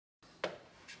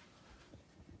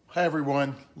Hi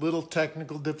everyone, little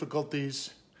technical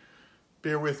difficulties.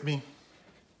 Bear with me.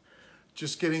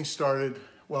 Just getting started.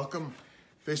 Welcome,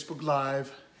 Facebook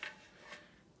Live.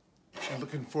 I'm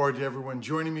looking forward to everyone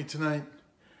joining me tonight.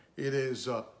 It is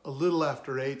a little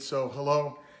after 8, so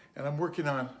hello. And I'm working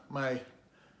on my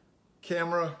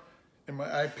camera and my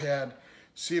iPad.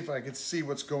 See if I can see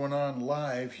what's going on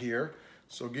live here.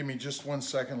 So give me just 1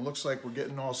 second. Looks like we're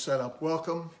getting all set up.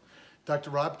 Welcome.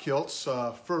 Dr. Rob Kiltz,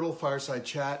 Fertile Fireside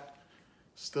Chat.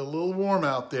 Still a little warm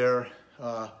out there,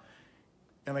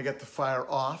 and I got the fire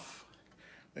off.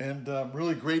 And I'm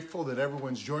really grateful that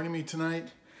everyone's joining me tonight.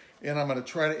 And I'm going to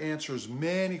try to answer as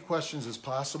many questions as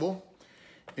possible.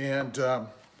 And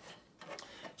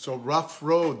so rough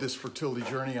road, this fertility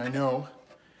journey, I know.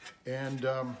 And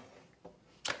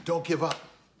don't give up.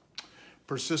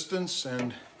 Persistence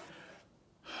and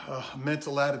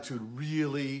mental attitude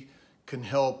really can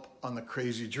help on the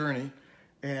crazy journey.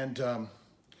 And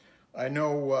I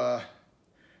know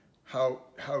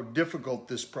how difficult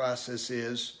this process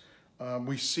is.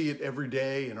 We see it every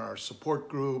day in our support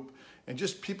group and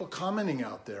just people commenting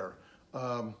out there.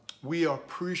 We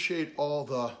appreciate all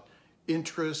the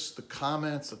interests, the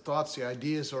comments, the thoughts, the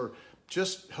ideas, or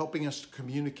just helping us to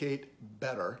communicate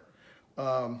better.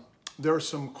 There were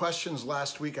some questions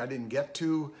last week I didn't get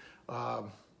to.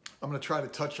 I'm going to try to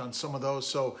touch on some of those.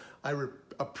 So I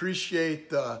appreciate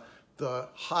the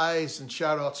highs and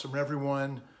shout outs from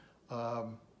everyone.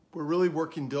 We're really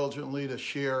working diligently to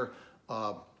share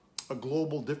a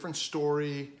global different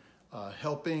story,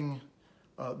 helping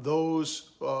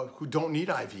those who don't need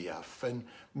IVF. And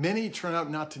many turn out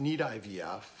not to need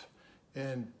IVF.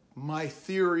 And my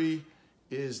theory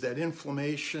is that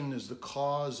inflammation is the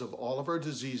cause of all of our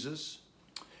diseases,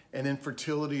 and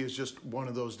infertility is just one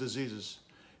of those diseases.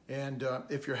 And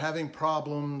if you're having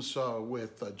problems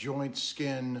with joint,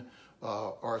 skin,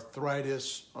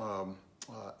 arthritis,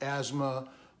 asthma,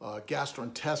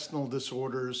 gastrointestinal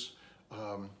disorders,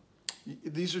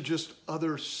 these are just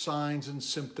other signs and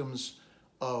symptoms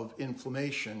of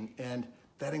inflammation, and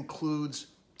that includes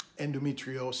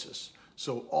endometriosis.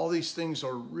 So all these things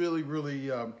are really,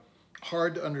 really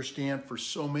hard to understand for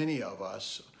so many of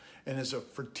us. And as a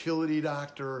fertility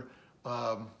doctor,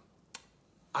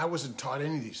 I wasn't taught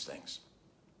any of these things.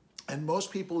 And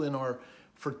most people in our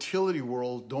fertility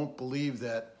world don't believe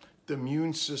that the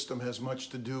immune system has much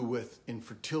to do with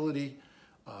infertility.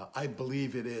 I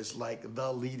believe it is like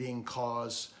the leading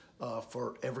cause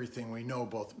for everything we know,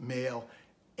 both male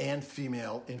and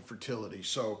female infertility.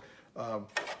 So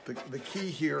the key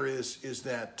here is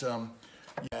that,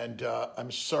 and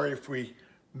I'm sorry if we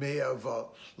may have,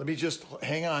 let me just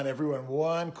hang on everyone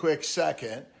 1 quick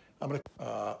second. I'm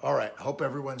gonna, all right, hope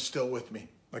everyone's still with me.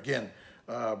 Again,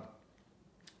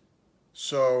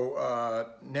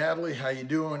 Natalie, how you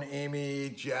doing? Amy,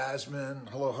 Jasmine,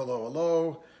 hello, hello,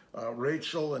 hello.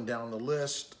 Rachel, and down the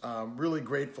list. Really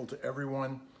grateful to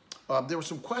everyone. There were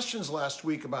some questions last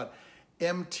week about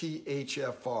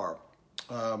MTHFR.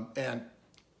 And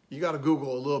you got to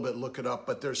Google a little bit, look it up,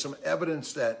 but there's some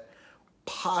evidence that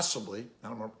possibly,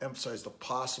 and I'm going to emphasize the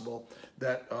possible,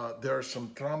 that there are some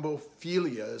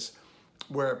thrombophilias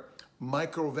where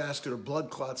microvascular blood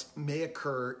clots may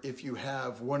occur if you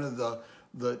have one of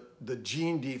the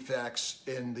gene defects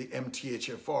in the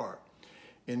MTHFR.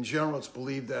 In general, it's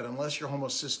believed that unless your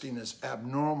homocysteine is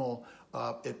abnormal,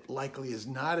 it likely is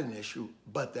not an issue.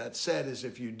 But that said, is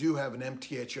if you do have an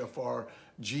MTHFR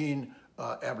gene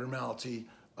abnormality,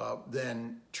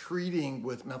 then treating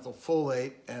with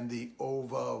methylfolate and the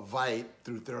Ovavite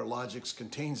through Theralogics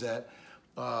contains that.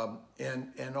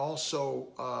 And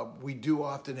also, we do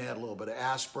often add a little bit of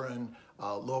aspirin,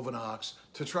 Lovenox,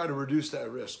 to try to reduce that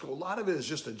risk. A lot of it is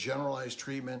just a generalized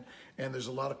treatment, and there's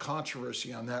a lot of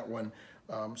controversy on that one.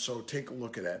 So take a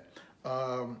look at that.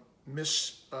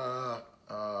 Miss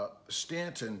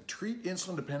Stanton, treat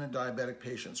insulin-dependent diabetic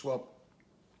patients. Well,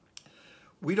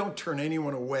 we don't turn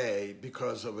anyone away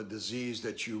because of a disease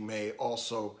that you may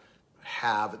also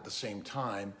have at the same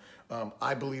time.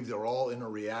 I believe they're all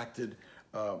interreacted.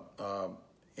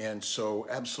 And so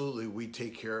absolutely we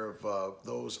take care of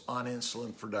those on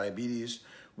insulin for diabetes.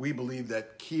 We believe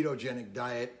that ketogenic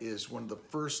diet is one of the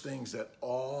first things that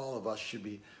all of us should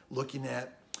be looking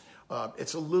at.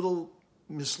 It's a little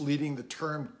misleading, the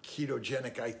term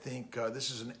ketogenic. I think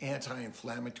this is an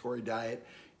anti-inflammatory diet.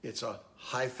 It's a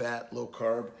high-fat,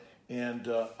 low-carb, and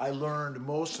I learned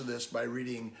most of this by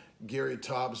reading Gary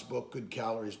Taub's book, Good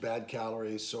Calories, Bad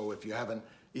Calories. So if you haven't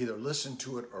either listened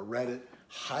to it or read it,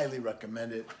 highly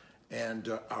recommend it. And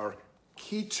our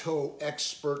keto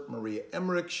expert, Maria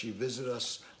Emmerich, she visited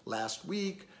us last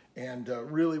week, and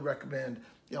really recommend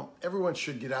everyone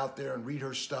should get out there and read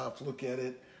her stuff, look at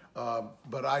it.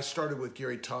 But I started with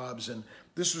Gary Taubes, and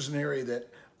this was an area that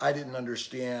I didn't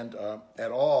understand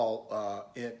at all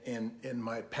in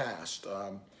my past.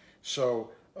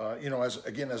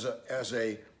 As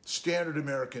a standard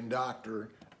American doctor,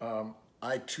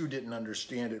 I too didn't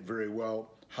understand it very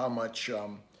well, how much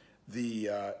the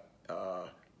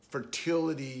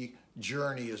fertility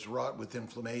journey is wrought with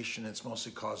inflammation. It's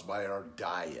mostly caused by our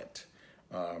diet.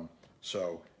 I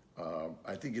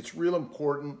think it's real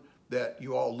important that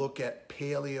you all look at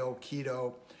paleo,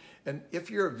 keto, and if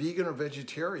you're a vegan or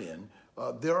vegetarian,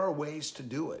 there are ways to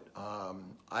do it.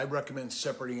 I recommend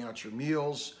separating out your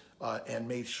meals and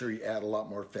make sure you add a lot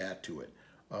more fat to it.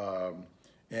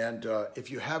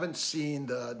 If you haven't seen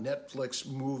the Netflix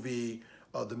movie,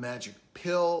 The Magic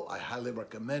Pill, I highly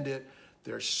recommend it.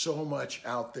 There's so much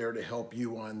out there to help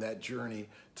you on that journey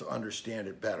to understand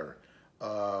it better.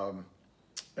 And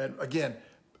again,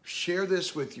 share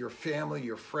this with your family,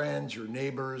 your friends, your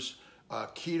neighbors.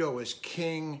 Keto is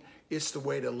king. It's the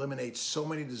way to eliminate so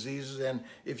many diseases. And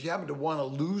if you happen to want to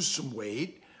lose some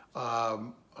weight,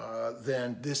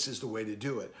 then this is the way to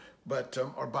do it. But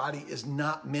our body is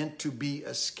not meant to be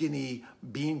a skinny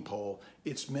beanpole.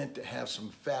 It's meant to have some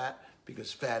fat,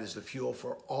 because fat is the fuel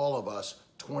for all of us,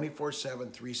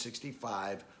 24/7,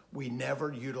 365. We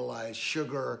never utilize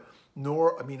sugar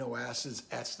nor amino acids.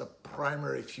 That's the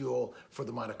primary fuel for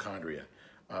the mitochondria.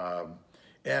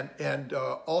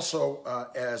 Also,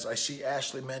 as I see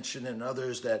Ashley mention and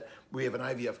others, that we have an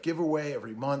IVF giveaway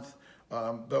every month,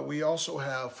 but we also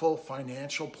have full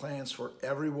financial plans for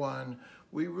everyone.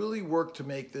 We really work to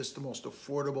make this the most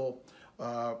affordable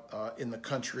in the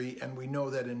country, and we know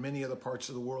that in many other parts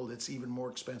of the world, it's even more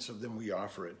expensive than we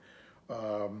offer it.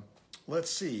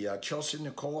 Let's see, Chelsea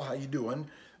Nicole, how you doing?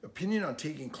 Opinion on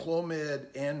taking Clomid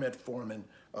and Metformin,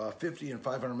 50 and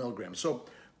 500 milligrams. So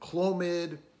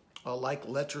Clomid, like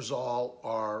letrozole,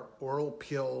 are oral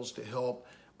pills to help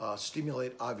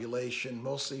stimulate ovulation,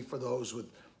 mostly for those with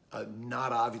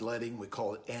not ovulating. We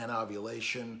call it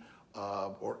anovulation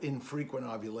or infrequent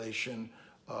ovulation.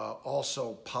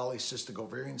 Also polycystic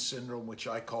ovarian syndrome, which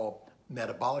I call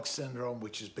metabolic syndrome,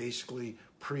 which is basically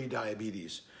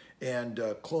pre-diabetes. And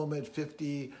Clomid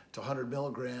 50 to 100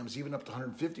 milligrams, even up to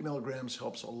 150 milligrams,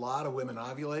 helps a lot of women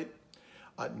ovulate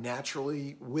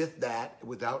naturally with that,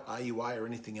 without IUI or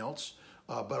anything else.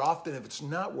 But often if it's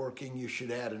not working, you should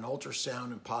add an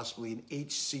ultrasound and possibly an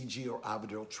HCG or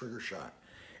epidural trigger shot.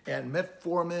 And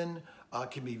metformin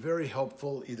can be very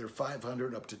helpful, either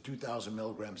 500 up to 2,000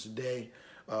 milligrams a day,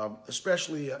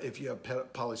 especially if you have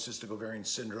polycystic ovarian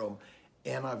syndrome,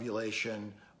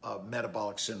 anovulation,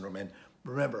 metabolic syndrome. And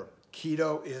remember,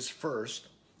 keto is first.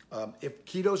 If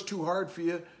keto's too hard for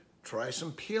you, try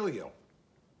some paleo.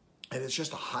 And it's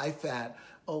just a high fat,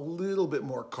 a little bit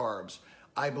more carbs.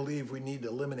 I believe we need to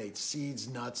eliminate seeds,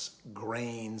 nuts,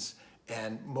 grains,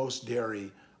 and most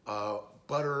dairy,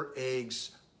 butter,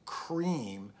 eggs,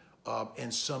 cream,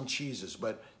 and some cheeses.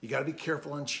 But you got to be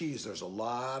careful on cheese. There's a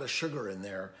lot of sugar in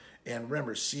there. And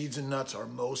remember, seeds and nuts are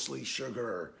mostly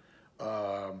sugar.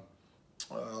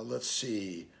 Let's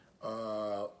see.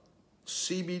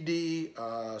 CBD,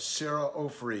 Sarah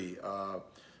Ofri,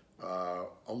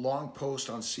 a long post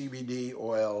on CBD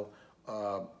oil.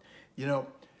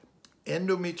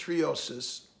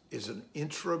 Endometriosis is an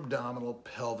intra-abdominal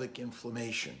pelvic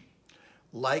inflammation,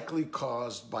 likely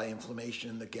caused by inflammation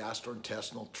in the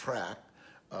gastrointestinal tract.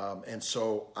 And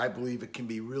so I believe it can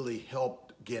be really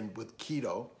helped, again, with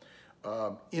keto.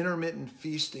 Intermittent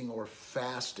feasting or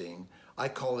fasting, I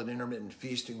call it intermittent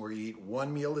feasting, where you eat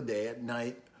one meal a day at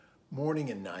night, morning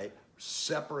and night,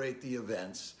 separate the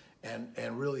events,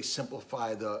 and really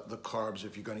simplify the carbs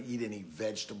if you're going to eat any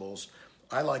vegetables.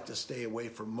 I like to stay away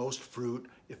from most fruit,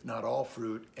 if not all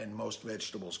fruit, and most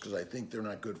vegetables, because I think they're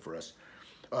not good for us.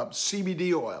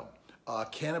 CBD oil,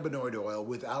 cannabinoid oil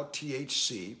without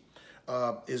THC,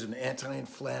 is an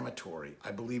anti-inflammatory.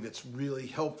 I believe it's really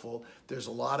helpful. There's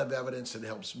a lot of evidence that it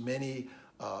helps many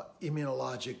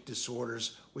immunologic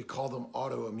disorders. We call them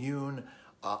autoimmune.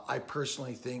 I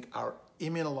personally think our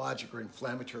immunologic or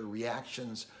inflammatory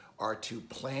reactions are to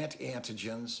plant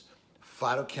antigens,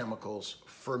 phytochemicals,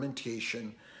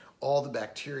 fermentation, all the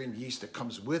bacteria and yeast that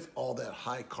comes with all that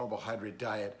high carbohydrate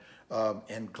diet,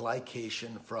 and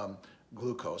glycation from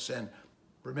glucose. And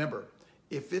remember,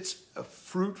 if it's a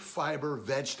fruit, fiber,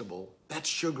 vegetable, that's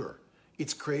sugar.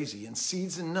 It's crazy. And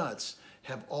seeds and nuts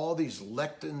have all these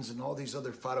lectins and all these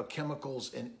other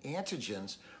phytochemicals and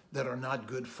antigens that are not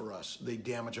good for us. They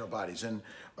damage our bodies. And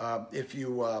if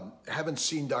you haven't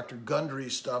seen Dr.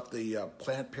 Gundry's stuff, the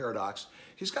Plant Paradox,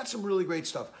 he's got some really great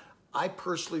stuff. I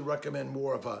personally recommend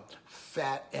more of a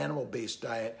fat animal-based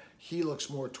diet. He looks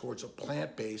more towards a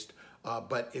plant-based,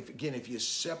 but if you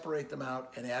separate them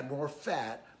out and add more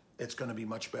fat, it's going to be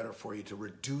much better for you to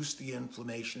reduce the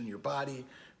inflammation in your body,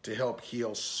 to help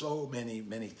heal so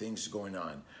many things going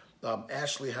on.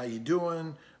 Ashley, how you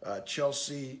doing?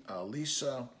 Chelsea,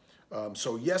 Lisa.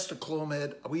 So yes to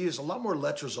Clomid. We use a lot more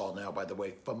letrozole now, by the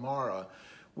way. Femara,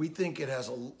 we think it has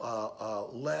a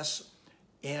less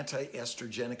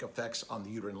anti-estrogenic effects on the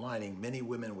uterine lining. Many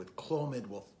women with Clomid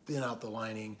will thin out the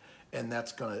lining, and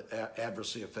that's going to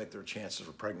adversely affect their chances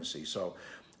of pregnancy. So,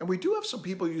 and we do have some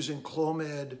people using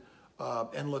Clomid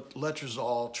and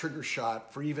letrozole, trigger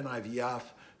shot for even IVF.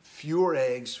 Fewer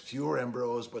eggs, fewer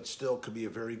embryos, but still could be a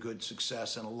very good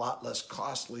success and a lot less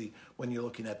costly when you're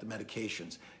looking at the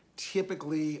medications.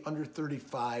 Typically, under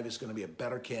 35 is going to be a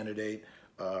better candidate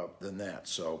than that.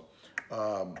 So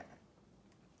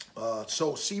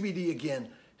CBD, again,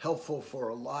 helpful for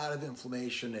a lot of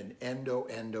inflammation and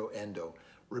endo.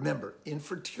 Remember,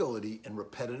 infertility and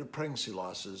repetitive pregnancy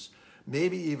losses,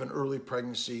 maybe even early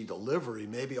pregnancy delivery,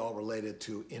 may be all related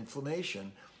to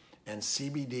inflammation, and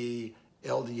CBD,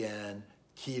 LDN,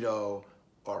 keto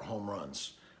are home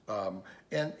runs. And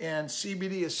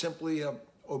CBD is simply a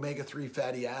omega-3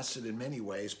 fatty acid in many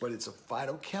ways, but it's a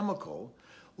phytochemical,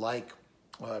 like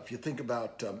if you think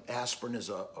about aspirin as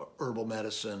a herbal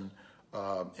medicine,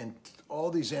 and all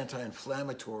these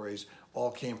anti-inflammatories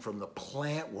all came from the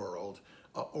plant world.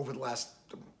 Over the last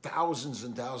thousands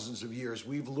and thousands of years,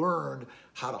 we've learned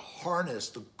how to harness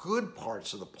the good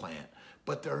parts of the plant,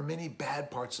 but there are many bad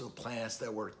parts of the plants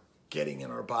that we're getting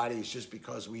in our bodies just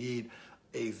because we eat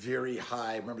a very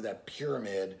high, remember that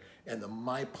pyramid and the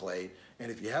my plate.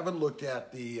 And if you haven't looked at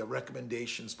the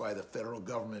recommendations by the federal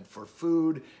government for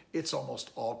food, it's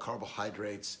almost all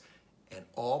carbohydrates and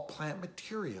all plant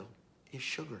material is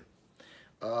sugar.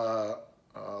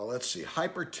 Let's see,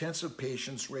 hypertensive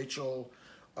patients, Rachel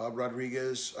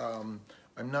Rodriguez. I'm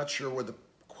not sure where the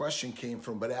question came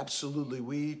from, but absolutely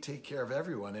we take care of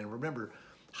everyone. And remember,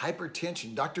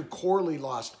 hypertension, Dr. Corley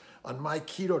lost on my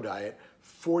keto diet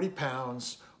 40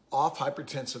 pounds off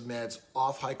hypertensive meds,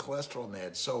 off high cholesterol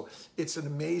meds. So it's an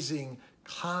amazing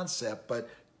concept, but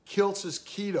Kiltz's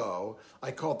keto, I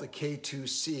call it the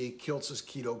K2C, Kiltz's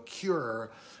keto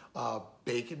cure,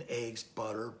 bacon, eggs,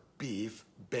 butter, beef,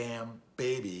 bam,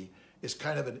 baby, is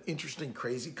kind of an interesting,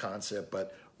 crazy concept,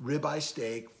 but ribeye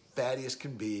steak, fatty as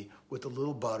can be, with a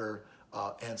little butter,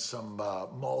 and some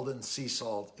Malden sea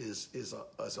salt is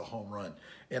a home run.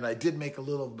 And I did make a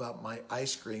little about my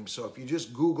ice cream. So if you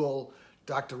just Google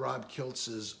Dr. Rob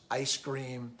Kiltz's ice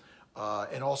cream,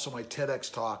 and also my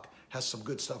TEDx talk has some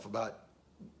good stuff about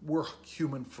we're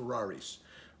human Ferraris.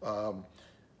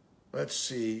 Let's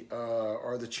see,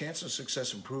 are the chances of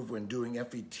success improved when doing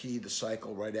FET, the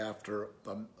cycle right after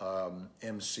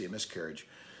MC, a miscarriage?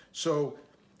 So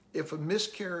if a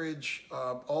miscarriage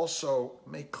also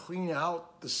may clean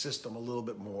out the system a little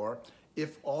bit more,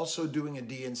 if also doing a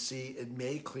DNC, it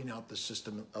may clean out the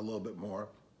system a little bit more.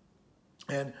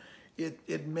 And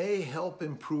it may help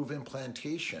improve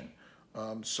implantation.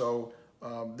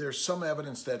 There's some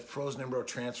evidence that frozen embryo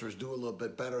transfers do a little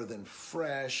bit better than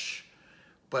fresh,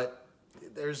 but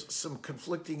there's some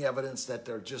conflicting evidence that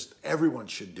everyone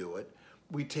should do it.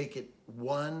 We take it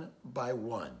one by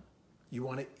one. You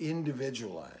want to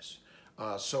individualize.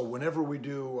 So whenever we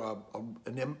do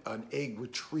an egg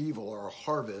retrieval or a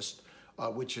harvest,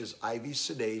 which is IV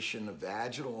sedation, a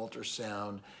vaginal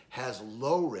ultrasound, has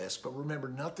low risk, but remember,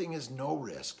 nothing is no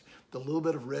risk. The little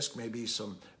bit of risk may be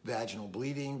some vaginal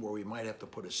bleeding where we might have to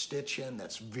put a stitch in.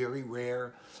 That's very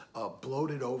rare.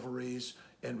 Bloated ovaries,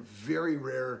 and very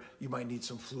rare, you might need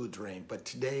some fluid drain. But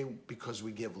today, because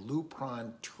we give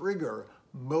Lupron trigger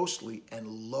mostly and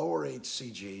lower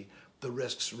HCG, the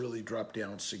risks really drop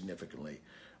down significantly.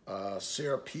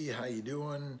 Sarah P., how you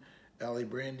doing? Ali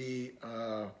Brandy,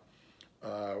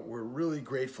 we're really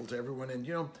grateful to everyone. And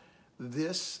you know,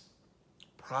 this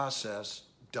process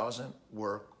doesn't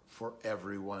work for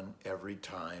everyone every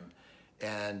time.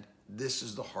 And this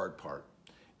is the hard part.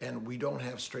 And we don't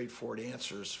have straightforward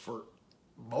answers for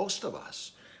most of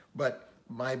us. But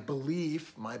my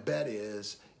belief, my bet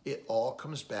is, it all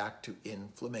comes back to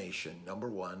inflammation, number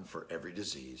one, for every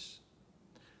disease.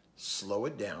 Slow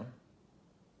it down.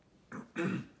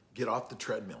 Get off the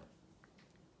treadmill.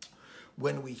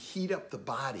 When we heat up the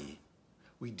body,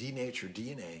 we denature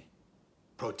DNA,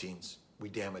 proteins. We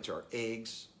damage our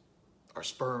eggs, our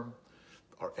sperm,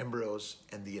 our embryos,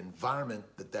 and the environment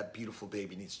that beautiful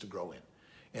baby needs to grow in.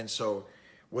 And so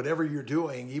whatever you're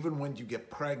doing, even when you get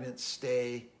pregnant,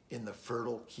 stay in the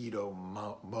fertile keto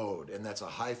mode. And that's a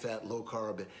high fat, low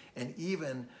carb. And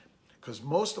even because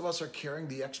most of us are carrying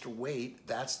the extra weight.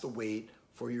 That's the weight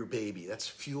for your baby. That's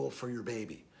fuel for your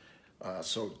baby.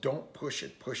 So don't push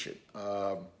it, push it.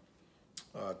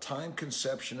 Time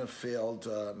conception of failed,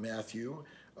 Matthew.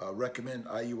 Recommend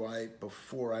IUI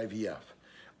before IVF.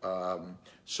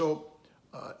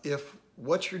 If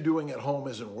what you're doing at home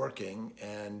isn't working,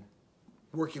 and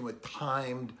working with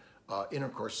timed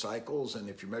intercourse cycles, and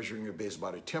if you're measuring your basal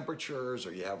body temperatures,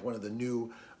 or you have one of the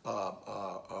new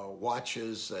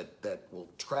watches that will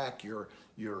track your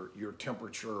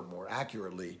temperature more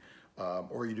accurately,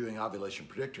 or you're doing ovulation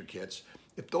predictor kits,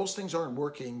 if those things aren't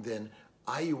working, then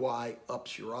IUI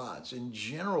ups your odds. In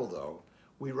general, though,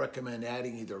 we recommend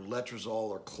adding either letrozole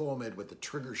or Clomid with the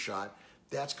trigger shot.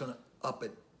 That's going to up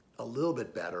it a little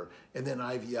bit better, and then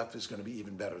IVF is going to be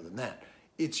even better than that.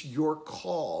 It's your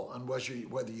call on whether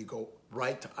you go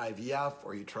right to IVF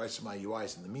or you try some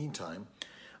IUIs in the meantime.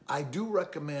 I do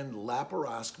recommend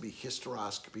laparoscopy,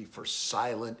 hysteroscopy for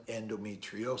silent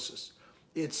endometriosis.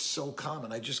 It's so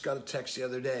common. I just got a text the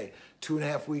other day,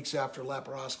 2.5 weeks after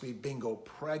laparoscopy, bingo,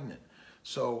 pregnant.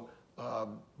 So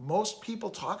most people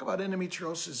talk about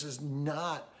endometriosis as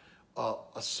not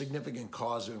a significant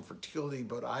cause of infertility,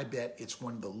 but I bet it's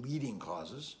one of the leading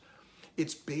causes.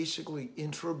 It's basically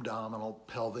intra-abdominal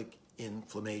pelvic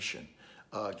inflammation.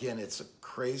 Again, it's a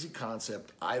crazy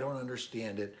concept. I don't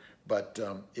understand it, but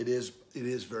it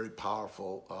is very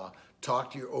powerful.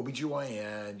 Talk to your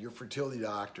OBGYN, your fertility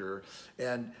doctor,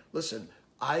 and listen,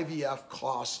 IVF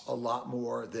costs a lot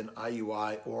more than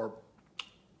IUI or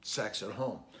sex at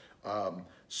home.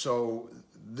 So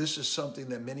this is something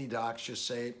that many docs just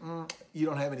say, you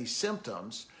don't have any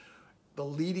symptoms. The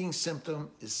leading symptom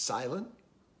is silent.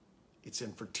 It's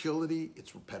infertility,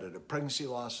 it's repetitive pregnancy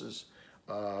losses,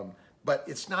 but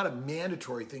it's not a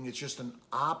mandatory thing. It's just an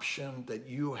option that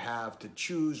you have to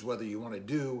choose whether you want to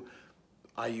do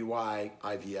IUI,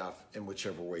 IVF, in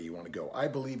whichever way you want to go. I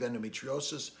believe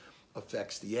endometriosis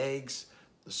affects the eggs,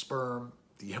 the sperm,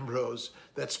 the embryos.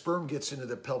 That sperm gets into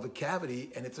the pelvic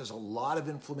cavity, and if there's a lot of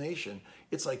inflammation,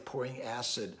 it's like pouring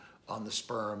acid on the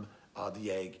sperm,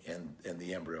 the egg, and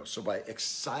the embryo. So by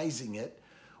excising it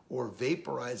or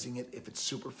vaporizing it if it's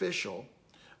superficial,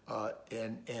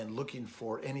 and looking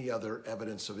for any other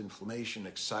evidence of inflammation,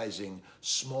 excising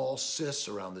small cysts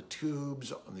around the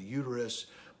tubes, on the uterus.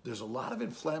 There's a lot of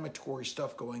inflammatory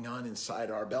stuff going on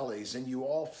inside our bellies, and you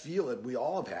all feel it. We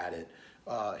all have had it.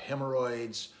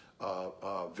 Hemorrhoids,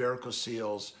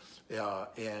 varicocele,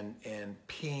 and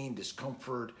pain,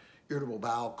 discomfort, irritable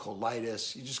bowel,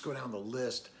 colitis. You just go down the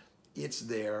list. It's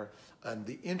there. And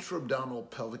the intra-abdominal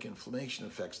pelvic inflammation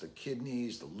affects the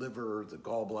kidneys, the liver, the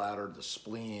gallbladder, the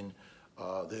spleen,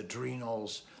 the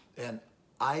adrenals. And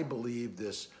I believe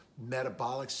this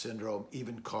metabolic syndrome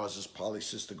even causes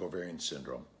polycystic ovarian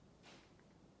syndrome.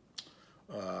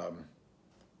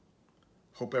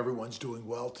 Hope everyone's doing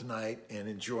well tonight and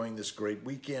enjoying this great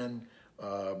weekend.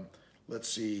 Let's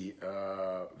see,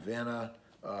 Vanna,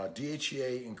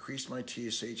 DHEA increased my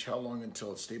TSH. How long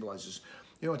until it stabilizes?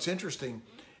 You know, it's interesting.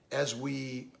 As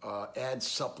we add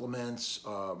supplements,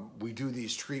 we do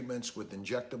these treatments with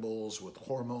injectables, with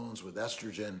hormones, with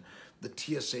estrogen. The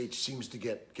TSH seems to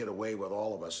get away with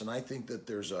all of us, and I think that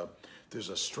there's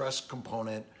a stress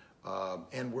component,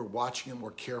 and we're watching it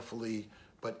more carefully.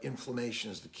 But inflammation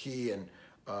is the key, and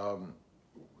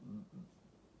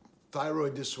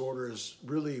thyroid disorder is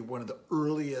really one of the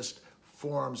earliest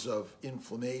forms of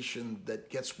inflammation that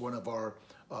gets one of our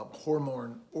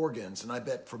hormone organs, and I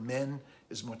bet for men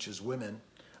as much as women.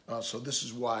 So this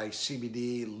is why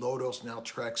CBD, low-dose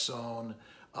naltrexone,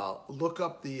 look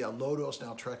up the low-dose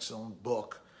naltrexone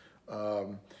book,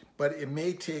 but it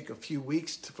may take a few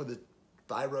weeks for the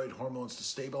thyroid hormones to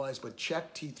stabilize, but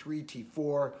check T3,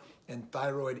 T4, and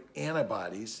thyroid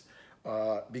antibodies,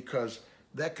 because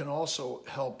that can also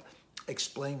help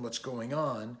explain what's going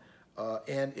on.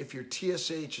 And if your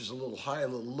TSH is a little high, a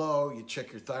little low, you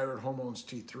check your thyroid hormones,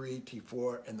 T3,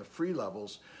 T4, and the free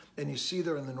levels, and you see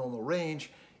they're in the normal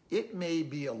range. It may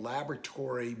be a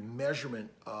laboratory measurement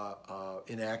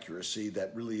inaccuracy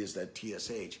that really is that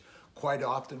TSH. Quite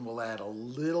often we'll add a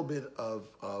little bit of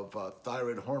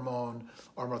thyroid hormone,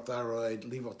 armothyroid,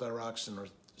 levothyroxine, or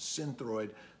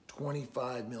synthroid,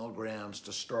 25 milligrams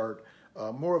to start,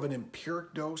 more of an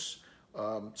empiric dose.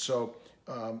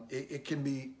 It can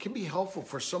be helpful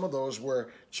for some of those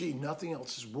where, gee, nothing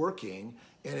else is working,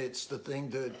 and it's the thing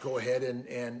to go ahead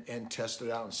and test it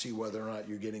out and see whether or not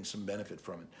you're getting some benefit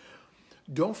from it.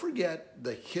 Don't forget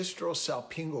the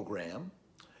hysterosalpingogram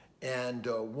and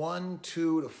 1,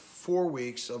 2 to 4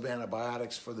 weeks of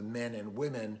antibiotics for the men and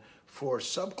women for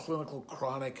subclinical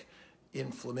chronic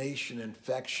inflammation,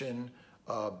 infection,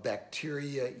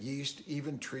 bacteria, yeast,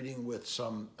 even treating with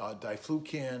some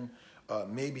diflucan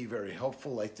may be very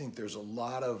helpful. I think there's a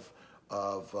lot of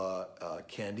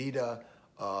candida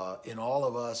in all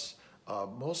of us,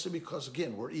 mostly because,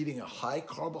 again, we're eating a high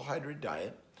carbohydrate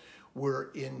diet.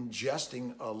 We're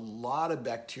ingesting a lot of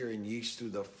bacteria and yeast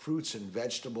through the fruits and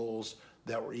vegetables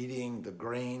that we're eating. The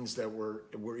grains that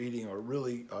we're eating are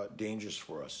really dangerous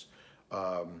for us.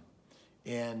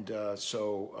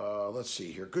 So let's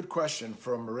see here. Good question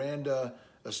from Miranda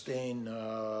Estain.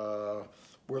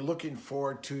 We're looking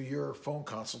forward to your phone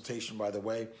consultation, by the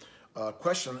way.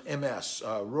 Question on MS.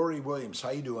 Rory Williams,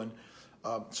 how you doing?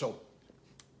 So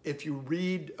if you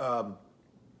read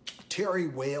Terry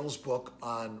Wales' book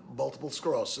on multiple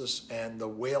sclerosis and the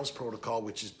Wales protocol,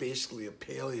 which is basically a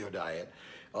paleo diet,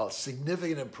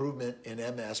 significant improvement in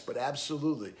MS, but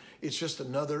absolutely, it's just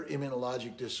another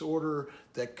immunologic disorder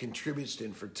that contributes to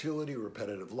infertility,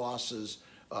 repetitive losses,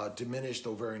 diminished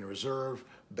ovarian reserve,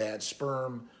 bad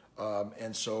sperm,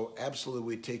 and so absolutely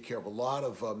we take care of a lot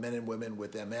of men and women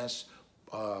with MS.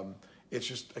 It's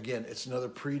just, again, it's another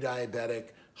pre-diabetic,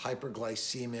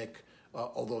 hyperglycemic,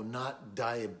 although not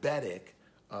diabetic.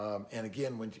 And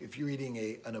again, if you're eating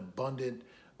an abundant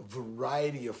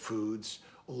variety of foods,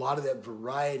 a lot of that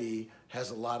variety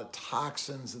has a lot of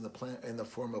toxins in the plant in the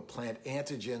form of plant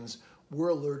antigens. We're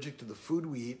allergic to the food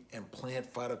we eat and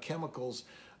plant phytochemicals,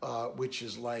 which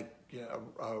is like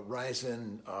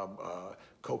ricin,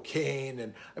 cocaine,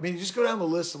 and I mean, you just go down the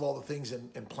list of all the things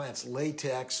in plants,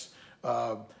 latex.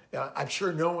 I'm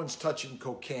sure no one's touching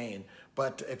cocaine,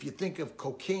 but if you think of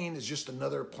cocaine as just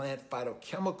another plant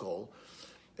phytochemical,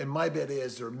 and my bet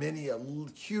is there are a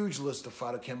huge list of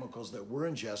phytochemicals that we're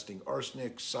ingesting,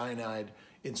 arsenic, cyanide,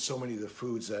 in so many of the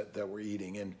foods that we're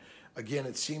eating. And again,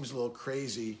 it seems a little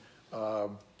crazy,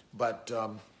 but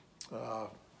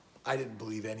I didn't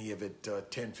believe any of it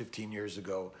 10, 15 years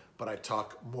ago, but I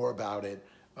talk more about it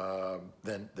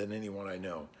than anyone I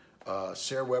know.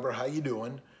 Sarah Weber, how you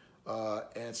doing?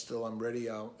 And still I'm ready.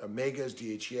 Omegas,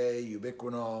 DHEA,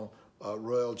 ubiquinol,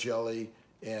 royal jelly.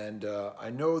 And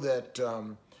I know that,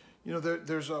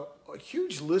 there's a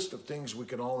huge list of things we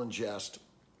can all ingest.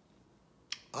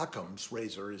 Occam's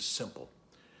razor is simple.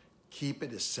 Keep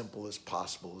it as simple as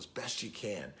possible, as best you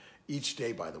can. Each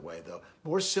day, by the way, the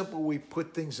more simple we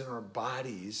put things in our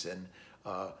bodies, and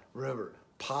remember,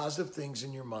 positive things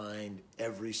in your mind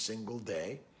every single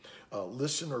day.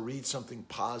 Listen or read something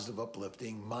positive,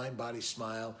 uplifting, mind, body,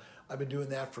 smile. I've been doing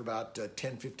that for about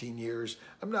 10, 15 years.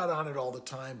 I'm not on it all the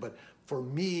time, but for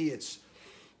me, it's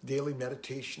daily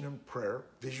meditation and prayer,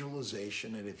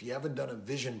 visualization. And if you haven't done a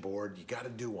vision board, you got to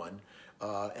do one.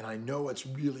 And I know it's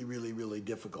really, really, really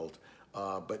difficult,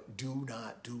 but do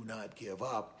not give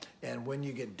up. And when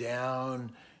you get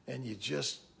down and you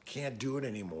just can't do it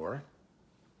anymore,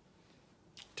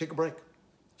 take a break.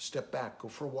 Step back, go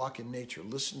for a walk in nature,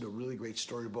 listen to a really great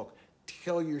storybook,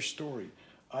 tell your story.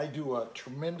 I do a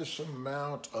tremendous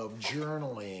amount of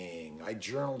journaling. I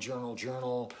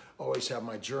journal, always have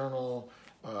my journal.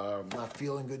 Not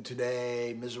feeling good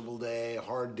today, miserable day,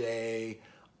 hard day.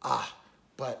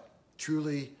 But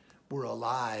truly we're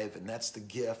alive, and that's the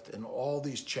gift. And all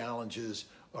these challenges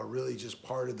are really just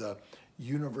part of the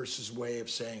universe's way of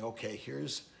saying, okay,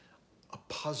 here's a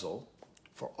puzzle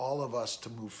for all of us to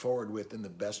move forward with in the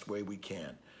best way we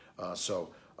can. So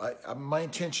my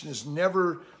intention is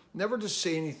never to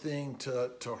say anything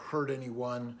to hurt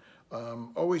anyone.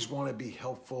 Always want to be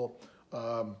helpful.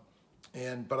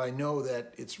 But I know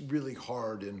that it's really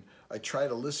hard, and I try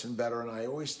to listen better. And I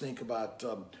always think about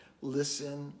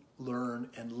listen, learn,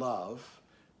 and love.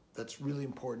 That's really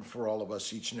important for all of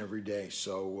us each and every day.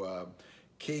 So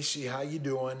Casey, how you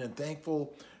doing? And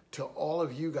thankful to all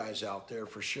of you guys out there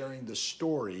for sharing the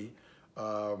story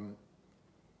and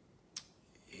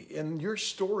your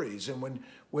stories. And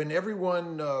when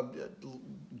everyone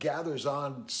gathers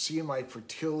on CMI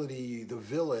Fertility, the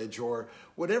village, or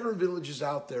whatever village is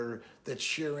out there that's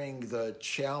sharing the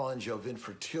challenge of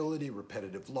infertility,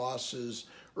 repetitive losses,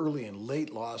 early and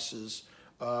late losses,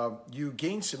 you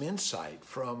gain some insight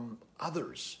from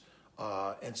others.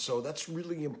 And so that's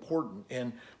really important.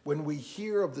 And when we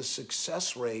hear of the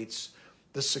success rates,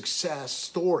 the success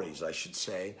stories, I should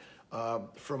say,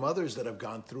 from others that have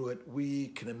gone through it, we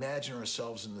can imagine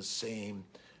ourselves in the same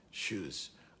shoes.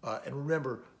 And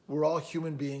remember, we're all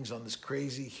human beings on this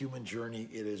crazy human journey.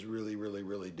 It is really, really,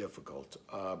 really difficult.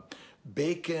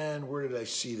 Bacon, where did I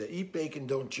see that? Eat bacon,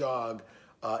 don't jog.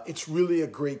 It's really a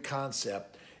great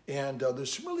concept. And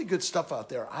there's some really good stuff out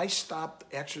there. I stopped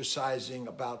exercising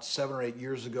about 7 or 8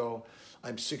 years ago.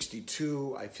 I'm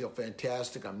 62. I feel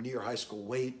fantastic. I'm near high school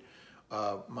weight.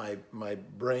 My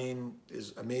brain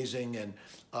is amazing, and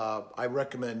I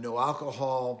recommend no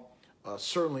alcohol,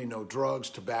 certainly no drugs,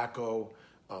 tobacco.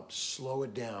 Slow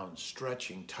it down,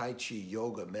 stretching, Tai Chi,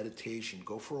 yoga, meditation,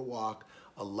 go for a walk,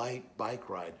 a light bike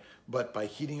ride. But by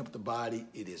heating up the body,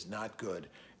 it is not good.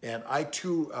 And I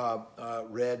too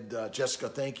read, Jessica,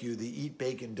 thank you, the Eat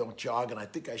Bacon, Don't Jog, and I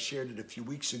think I shared it a few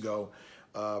weeks ago,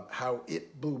 how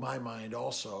it blew my mind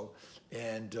also.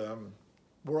 And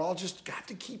we're all just got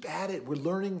to keep at it. We're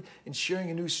learning and sharing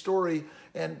a new story.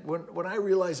 And when I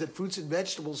realized that fruits and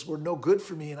vegetables were no good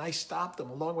for me and I stopped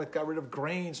them, along with got rid of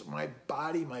grains, my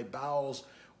body, my bowels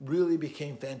really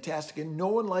became fantastic. And no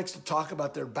one likes to talk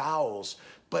about their bowels,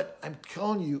 but I'm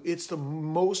telling you, it's the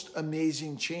most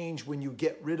amazing change when you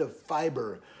get rid of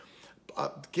fiber.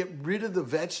 Get rid of the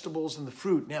vegetables and the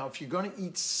fruit. Now, if you're going to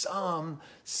eat some,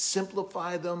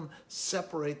 simplify them,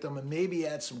 separate them, and maybe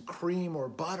add some cream or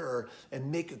butter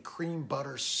and make a cream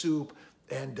butter soup.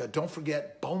 And don't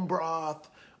forget bone broth.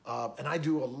 And I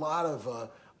do a lot of,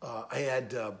 I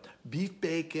had beef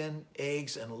bacon,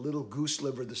 eggs, and a little goose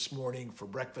liver this morning for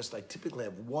breakfast. I typically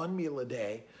have one meal a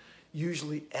day,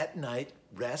 usually at night,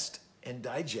 rest and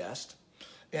digest.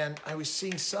 And I was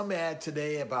seeing some ad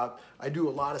today about, I do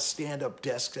a lot of stand-up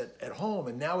desks at home,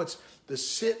 and now it's the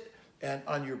sit and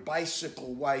on your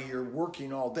bicycle while you're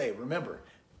working all day. Remember,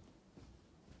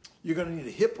 you're going to need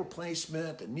a hip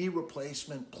replacement, a knee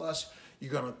replacement, plus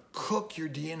you're going to cook your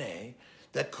DNA.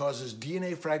 That causes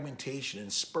DNA fragmentation in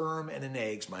sperm and in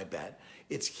eggs, my bet.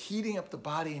 It's heating up the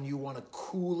body, and you want to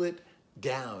cool it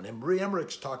down. And Marie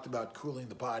Emmerich's talked about cooling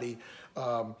the body.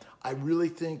 I really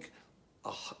think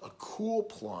a cool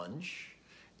plunge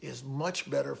is much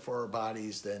better for our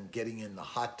bodies than getting in the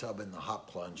hot tub and the hot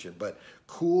plunge. But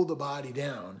cool the body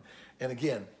down. And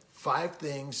again, 5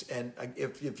 things. And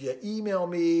if you email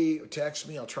me or text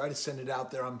me, I'll try to send it out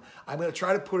there. I'm going to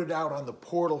try to put it out on the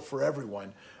portal for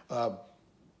everyone. The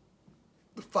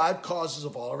 5 causes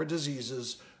of all of our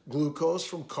diseases: glucose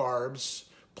from carbs,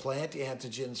 plant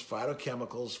antigens,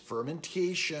 phytochemicals,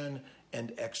 fermentation,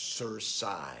 and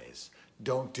exercise.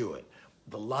 Don't do it.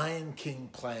 The Lion King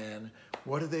plan,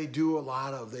 what do they do a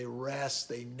lot of? They rest,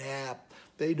 they nap,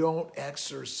 they don't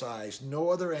exercise. No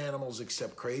other animals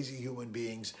except crazy human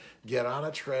beings get on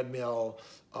a treadmill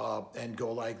and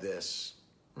go like this.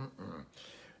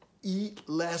 Eat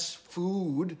less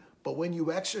food, but when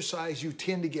you exercise, you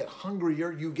tend to get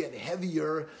hungrier, you get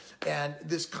heavier, and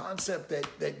this concept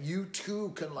that you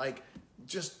too can like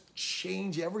just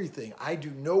change everything. I do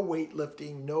no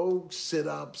weightlifting, no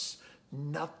sit-ups,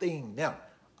 nothing. Now,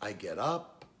 I get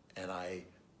up and I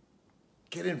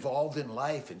get involved in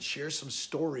life and share some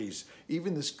stories.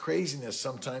 Even this craziness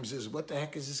sometimes is, what the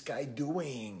heck is this guy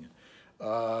doing?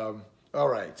 All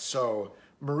right, so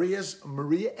Maria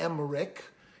Emmerich,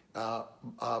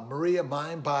 Maria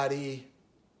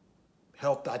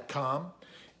MindBodyHealth.com,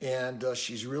 and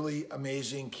she's really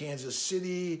amazing. Kansas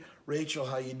City. Rachel,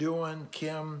 how you doing?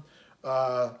 Kim,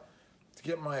 to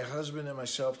get my husband and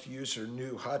myself to use her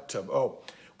new hot tub. Oh,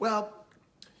 well,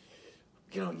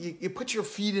 you know, you put your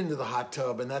feet into the hot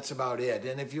tub and that's about it.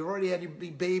 And if you already had your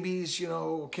babies, you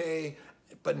know, okay,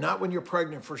 but not when you're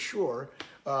pregnant for sure,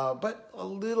 but a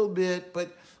little bit.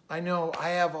 But I know I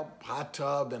have a hot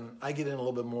tub and I get in a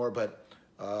little bit more, but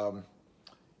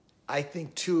I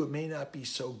think too, it may not be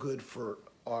so good for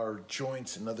our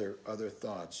joints and other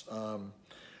thoughts.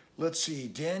 Let's see,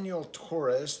 Daniel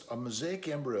Torres, a mosaic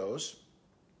embryos,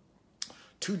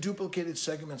 2 duplicated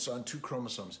segments on 2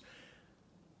 chromosomes.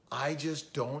 I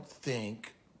just don't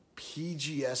think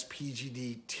PGS,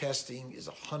 PGD testing is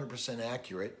 100%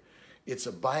 accurate. It's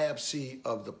a biopsy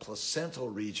of the placental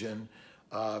region.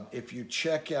 If you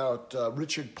check out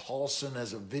Richard Paulson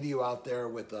has a video out there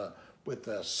with a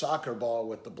soccer ball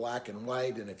with the black and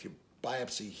white, and if you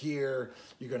biopsy here,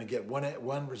 you're going to get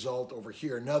one result, over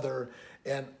here another,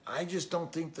 and I just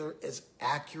don't think they're as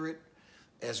accurate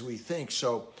as we think.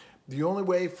 So the only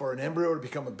way for an embryo to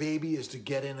become a baby is to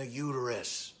get in a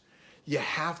uterus. You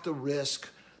have to risk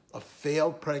a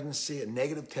failed pregnancy, a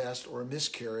negative test, or a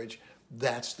miscarriage.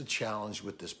 That's the challenge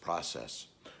with this process.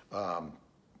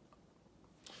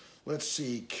 Let's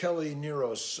see, Kelly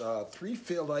Neros, 3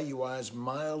 failed IUIs,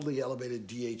 mildly elevated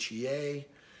DHEA.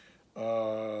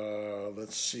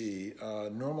 Let's see,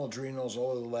 normal adrenals,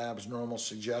 all of the labs, normal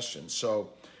suggestions.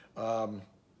 So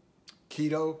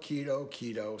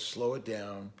keto, slow it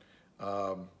down.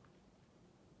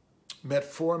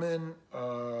 Metformin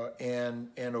and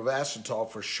Ovasitol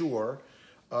for sure.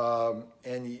 And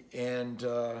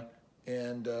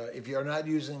if you're not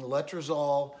using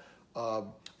letrozole,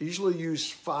 usually use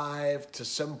 5 to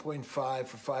 7.5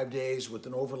 for 5 days with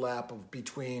an overlap of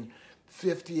between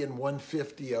 50 and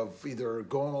 150 of either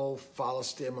gonal,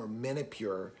 follistim, or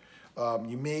Minipure.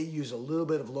 You may use a little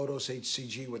bit of low-dose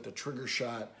HCG with the trigger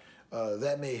shot.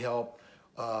 That may help.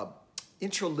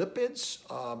 Intralipids,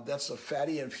 that's a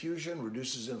fatty infusion,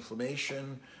 reduces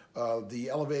inflammation. The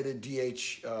elevated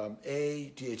DHEA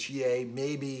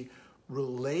may be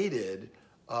related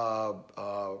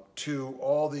to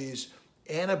all these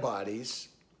antibodies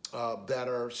that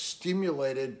are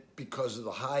stimulated because of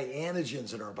the high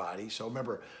antigens in our body. So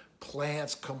remember,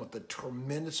 plants come with a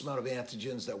tremendous amount of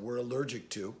antigens that we're allergic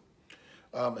to,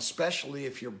 especially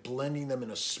if you're blending them in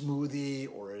a smoothie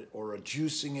or a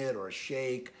juicing it or a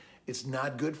shake. It's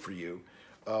not good for you.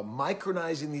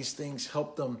 Micronizing these things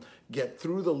help them get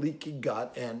through the leaky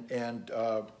gut. And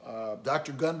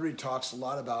Dr. Gundry talks a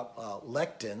lot about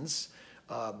lectins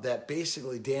that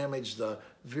basically damage the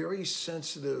very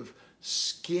sensitive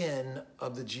skin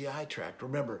of the GI tract.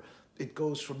 Remember, it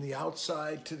goes from the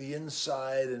outside to the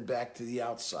inside and back to the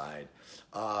outside.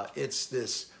 It's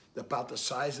this about the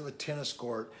size of a tennis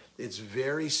court. It's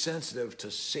very sensitive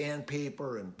to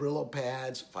sandpaper and Brillo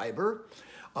pads, fiber,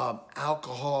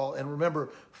 alcohol, and remember,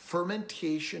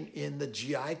 fermentation in the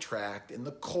GI tract, in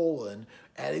the colon,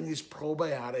 adding these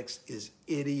probiotics is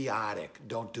idiotic.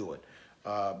 Don't do it.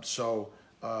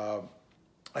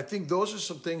 I think those are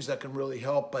some things that can really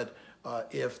help, but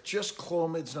if just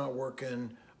Clomid's not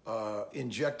working,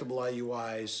 injectable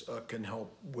IUIs can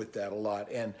help with that a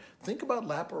lot. And think about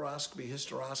laparoscopy,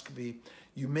 hysteroscopy.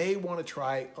 You may want to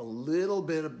try a little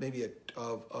bit of maybe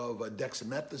of a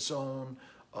dexamethasone,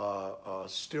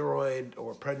 steroid,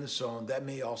 or prednisone. That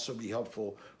may also be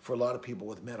helpful for a lot of people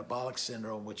with metabolic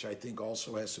syndrome, which I think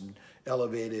also has some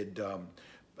elevated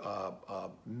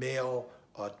male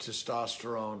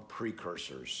testosterone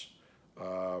precursors.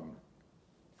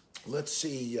 Let's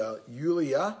see,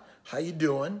 Yulia, how you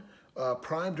doing?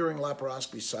 Prime during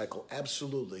laparoscopy cycle,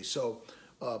 absolutely. So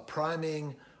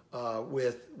priming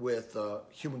with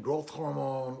human growth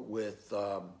hormone, with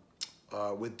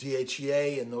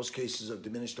DHEA in those cases of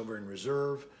diminished ovarian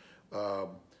reserve,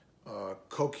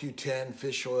 CoQ10,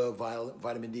 fish oil,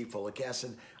 vitamin D, folic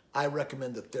acid. I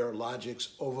recommend the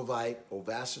Theralogics, Ovavite,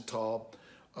 Ovasitol,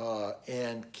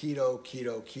 and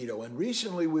keto. And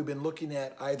recently we've been looking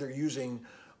at either using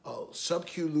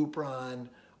sub-Q Lupron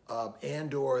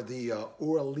and or the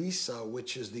Oralisa,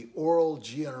 which is the oral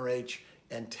GnRH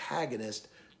antagonist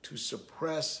to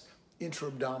suppress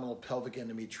intra-abdominal pelvic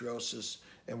endometriosis,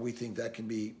 and we think that can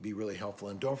be really helpful.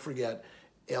 And don't forget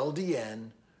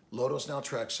LDN, low-dose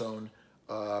naltrexone,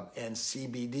 and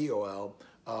CBD oil,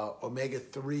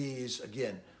 omega-3s,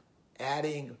 again,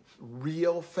 adding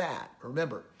real fat.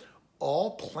 Remember,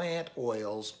 all plant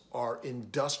oils are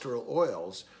industrial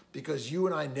oils because you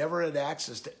and I never had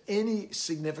access to any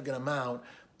significant amount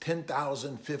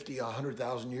 10,000, 50,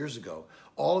 100,000 years ago.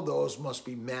 All of those must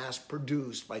be mass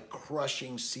produced by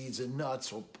crushing seeds and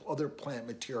nuts or other plant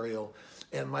material.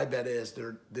 And my bet is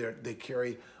they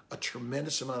carry a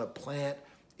tremendous amount of plant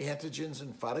antigens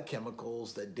and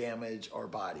phytochemicals that damage our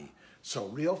body. So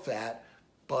real fat,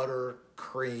 butter,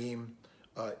 cream,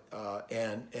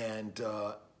 and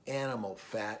animal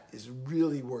fat is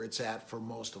really where it's at for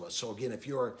most of us. So again, if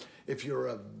you're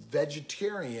a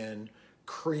vegetarian,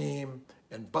 cream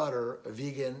and butter, a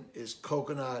vegan is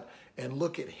coconut, and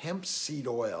look at hemp seed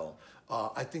oil.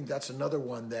 I think that's another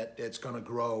one that it's going to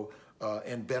grow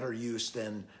and better use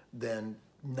than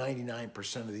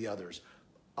 99% of the others.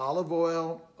 Olive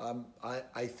oil,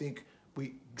 I think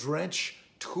we drench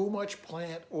too much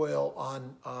plant oil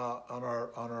on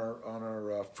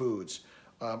our foods.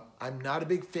 I'm not a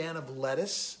big fan of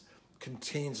lettuce.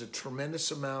 Contains a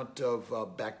tremendous amount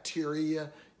of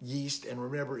bacteria, yeast, and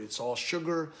remember, it's all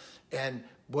sugar. And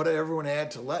what did everyone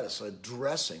add to lettuce? A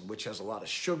dressing, which has a lot of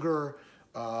sugar,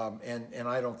 and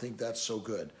I don't think that's so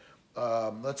good.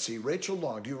 Let's see, Rachel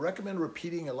Long, do you recommend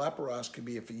repeating a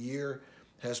laparoscopy if a year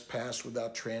has passed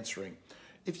without transferring?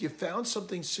 If you found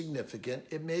something significant,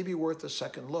 it may be worth a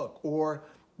second look, or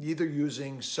either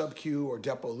using sub-Q or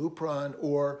Depolupron,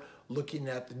 or looking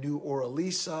at the new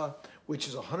Oralisa, which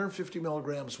is 150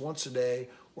 milligrams once a day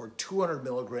or 200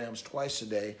 milligrams twice a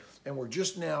day. And we're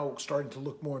just now starting to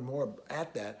look more and more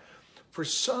at that. For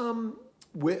some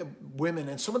women,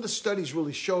 and some of the studies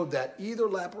really showed that either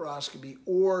laparoscopy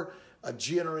or a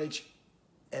GnRH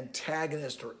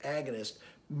antagonist or agonist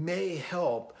may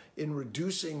help in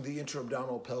reducing the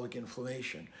intra-abdominal pelvic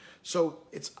inflammation. So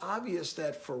it's obvious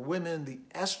that for women, the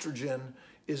estrogen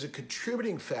is a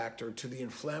contributing factor to the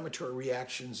inflammatory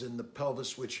reactions in the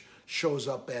pelvis, which shows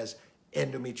up as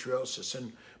endometriosis.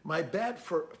 And my bet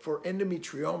for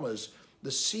endometriomas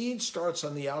The seed starts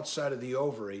on the outside of the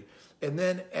ovary, and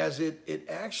then as it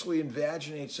actually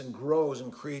invaginates and grows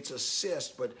and creates a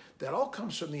cyst, but that all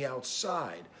comes from the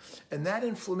outside. And that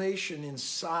inflammation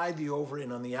inside the ovary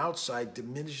and on the outside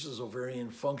diminishes ovarian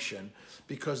function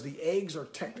because the eggs are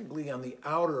technically on the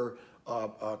outer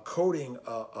coating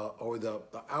or the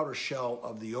outer shell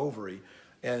of the ovary.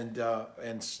 And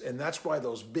that's why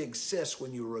those big cysts,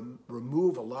 when you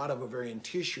remove a lot of ovarian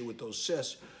tissue with those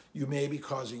cysts, you may be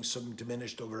causing some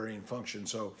diminished ovarian function.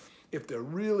 So if they're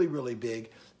really, really big,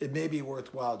 it may be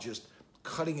worthwhile just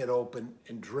cutting it open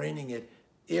and draining it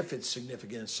if it's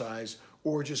significant in size,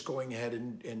 or just going ahead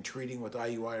and treating with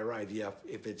IUI or IVF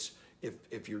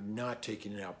if you're not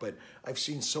taking it out. But I've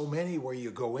seen so many where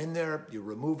you go in there, you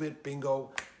remove it,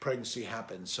 bingo, pregnancy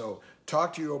happens. So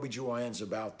talk to your OBGYNs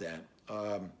about that.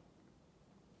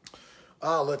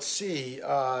 Let's see.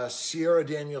 Sierra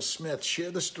Daniel Smith,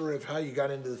 share the story of how you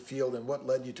got into the field and what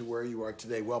led you to where you are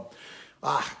today. Well,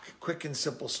 quick and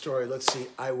simple story. Let's see.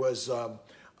 I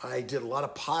did a lot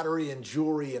of pottery and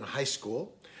jewelry in high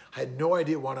school. I had no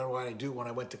idea what I wanted to do when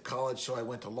I went to college, so I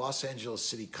went to Los Angeles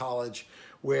City College,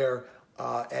 where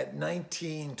at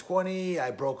 19, 20,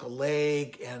 I broke a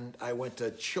leg, and I went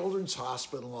to Children's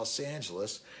Hospital in Los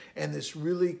Angeles, and this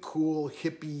really cool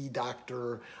hippie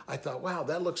doctor, I thought, wow,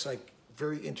 that looks like a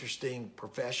very interesting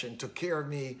profession, took care of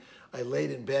me. I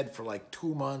laid in bed for like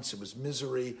 2 months. It was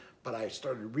misery, but I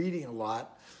started reading a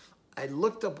lot. I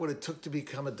looked up what it took to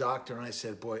become a doctor, and I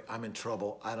said, boy, I'm in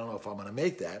trouble. I don't know if I'm going to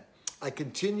make that. I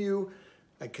continued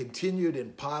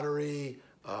in pottery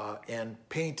and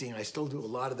painting. I still do a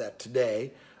lot of that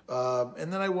today.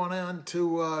 And then I went on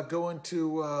to go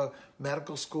into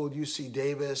medical school at UC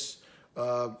Davis.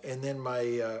 And then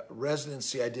my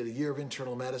residency, I did a year of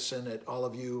internal medicine at all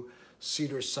of you,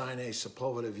 Cedars-Sinai,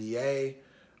 Sepulveda, VA.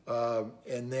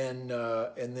 And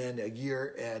then a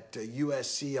year at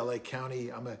USC, LA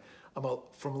County. I'm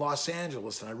from Los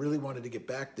Angeles, and I really wanted to get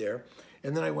back there.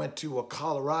 And then I went to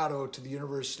Colorado, to the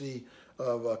University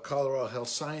of Colorado Health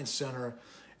Science Center.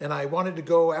 And I wanted to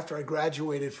go, after I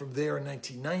graduated from there in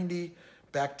 1990,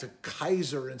 back to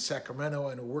Kaiser in Sacramento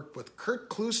and worked with Kurt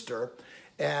Klooster.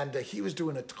 And he was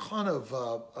doing a ton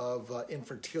of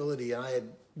infertility, and I had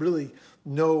really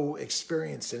no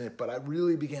experience in it, but I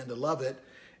really began to love it.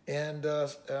 And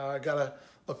I got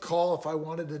a call if I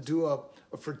wanted to do a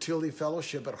fertility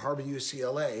fellowship at Harvard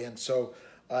UCLA. And so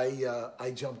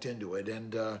I jumped into it,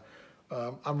 and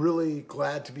I'm really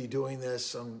glad to be doing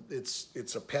this.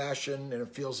 It's a passion, and it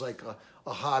feels like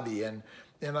a hobby. And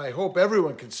I hope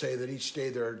everyone can say that each day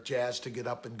they're jazzed to get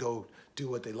up and go do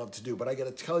what they love to do. But I got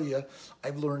to tell you,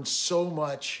 I've learned so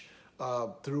much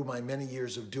through my many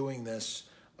years of doing this,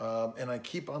 and I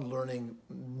keep on learning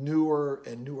newer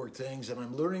and newer things, and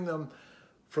I'm learning them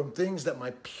from things that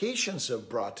my patients have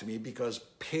brought to me, because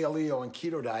paleo and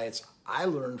keto diets I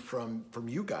learned from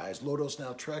you guys, low-dose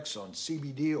naltrexone,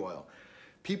 CBD oil.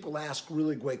 People ask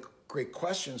really great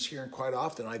questions here, and quite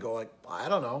often I go like, I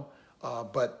don't know,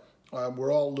 but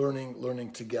we're all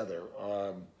learning together.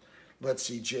 Let's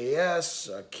see,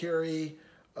 JS, Carrie,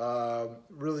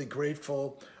 really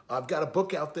grateful. I've got a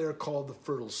book out there called The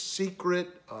Fertile Secret,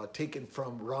 taken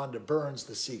from Rhonda Byrne's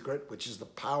The Secret, which is the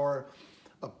power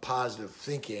of positive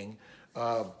thinking.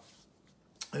 An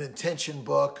intention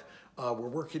book. We're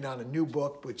working on a new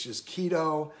book, which is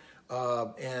keto.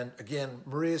 And again,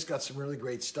 Maria's got some really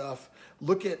great stuff.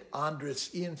 Look at Andres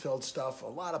Ehrenfeld's stuff. A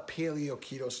lot of paleo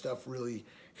keto stuff really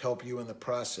help you in the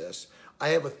process. I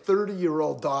have a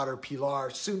 30-year-old daughter, Pilar,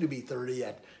 soon to be 30.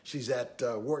 She's at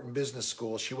Wharton Business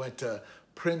School. She went to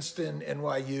Princeton,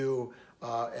 NYU,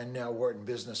 and now Wharton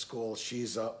Business School.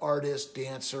 She's an artist,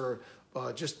 dancer,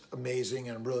 just amazing,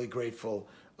 and I'm really grateful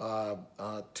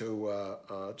to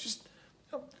just,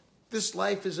 this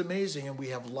life is amazing, and we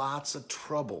have lots of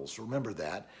troubles. Remember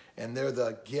that. And they're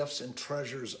the gifts and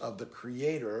treasures of the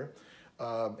Creator.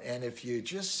 And if you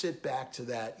just sit back to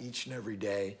that each and every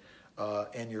day,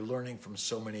 and you're learning from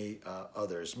so many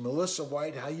others. Melissa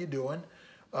White, how you doing?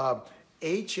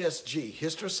 HSG,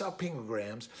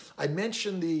 hysterosalpingograms. I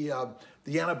mentioned the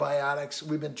antibiotics.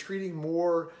 We've been treating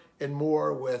more and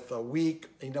more with a week,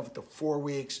 up to 4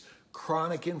 weeks.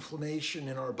 Chronic inflammation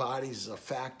in our bodies is a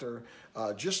factor,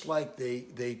 just like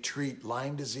they treat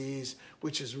Lyme disease,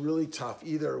 which is really tough,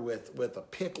 either with a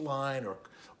PICC line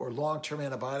or long-term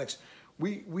antibiotics.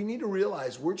 We need to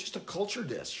realize we're just a culture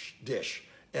dish.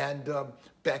 And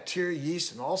bacteria,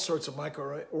 yeast, and all sorts of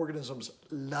microorganisms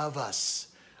love us.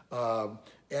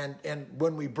 And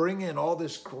when we bring in all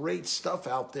this great stuff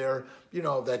out there,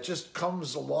 that just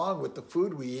comes along with the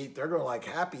food we eat, they're going like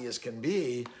happy as can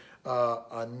be.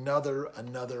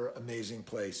 Another amazing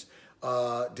place.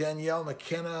 Danielle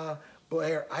McKenna,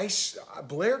 Blair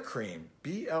cream,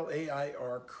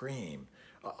 Blair cream.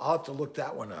 I'll have to look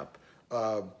that one up.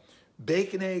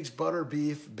 Bacon, eggs, butter,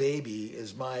 beef, baby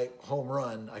is my home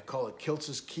run. I call it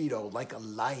Kiltz's Keto, like a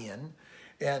lion.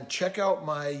 And check out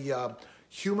my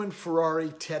Human Ferrari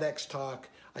TEDx talk.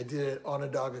 I did it at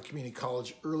Onondaga Community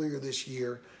College earlier this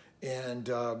year. And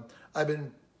I've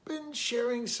been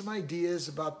sharing some ideas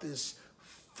about this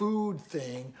food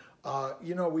thing.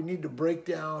 We need to break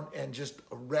down and just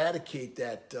eradicate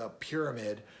that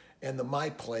pyramid and the my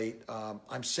plate.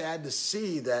 I'm sad to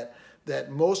see that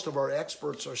most of our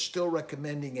experts are still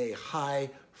recommending a high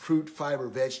fruit, fiber,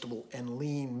 vegetable, and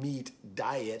lean meat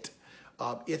diet.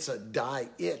 It's a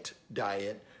diet,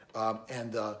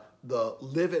 and the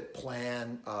Live It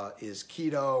plan is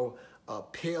keto,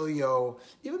 paleo,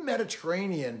 even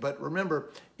Mediterranean. But remember,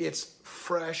 it's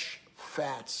fresh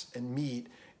fats and meat.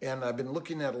 And I've been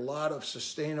looking at a lot of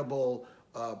sustainable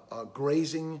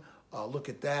grazing. Look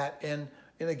at that. And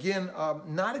again,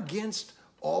 not against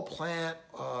all plant,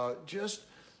 just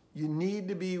you need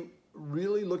to be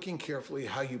really looking carefully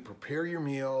how you prepare your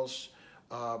meals.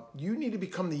 You need to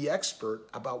become the expert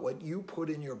about what you put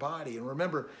in your body. And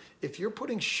remember, if you're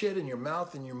putting shit in your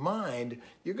mouth and your mind,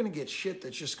 you're going to get shit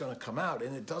that's just going to come out.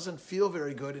 And it doesn't feel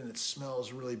very good and it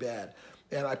smells really bad.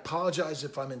 And I apologize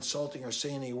if I'm insulting or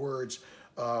saying any words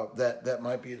that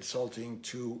might be insulting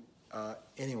to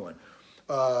anyone.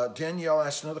 Danielle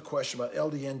asked another question about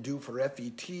LDN do for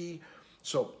FET.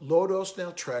 So low-dose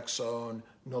naltrexone,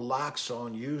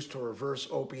 naloxone used to reverse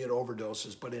opiate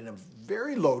overdoses, but in a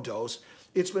very low dose,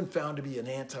 it's been found to be an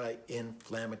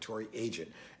anti-inflammatory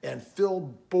agent. And Phil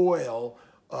Boyle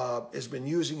has been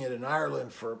using it in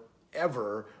Ireland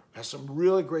forever, has some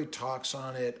really great talks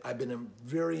on it. I've been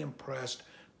very impressed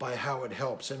by how it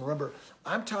helps. And remember,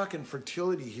 I'm talking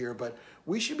fertility here, but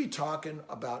we should be talking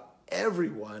about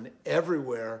everyone,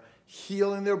 everywhere,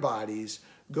 healing their bodies,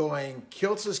 going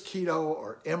Kiltz's Keto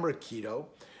or Emmerich Keto,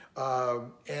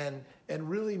 and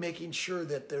really making sure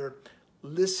that they're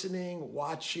listening,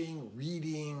 watching,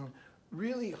 reading,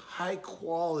 really high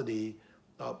quality,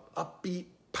 upbeat,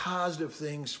 positive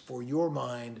things for your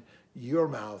mind, your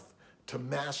mouth, to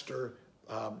master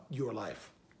your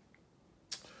life.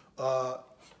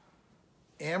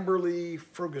 Amberly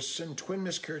Ferguson, twin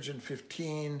miscarriage in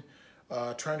 15,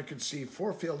 trying to conceive,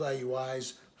 4 failed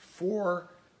IUIs,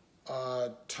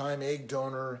 4-time egg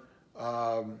donor,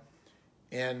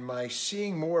 and my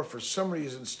seeing more for some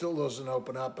reason still doesn't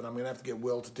open up, and I'm going to have to get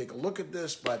Will to take a look at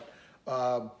this, but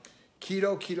keto,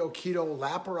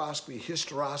 laparoscopy,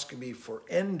 hysteroscopy for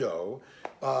endo.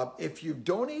 If you've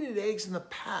donated eggs in the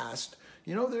past,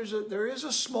 you know, there is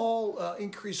a small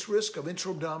increased risk of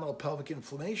intra-abdominal pelvic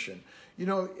inflammation. You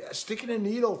know, sticking a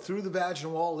needle through the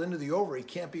vaginal wall into the ovary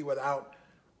can't be without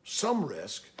some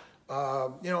risk.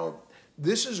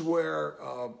 This is where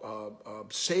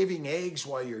saving eggs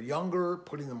while you're younger,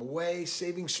 putting them away,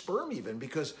 saving sperm even,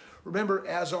 because remember,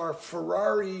 as our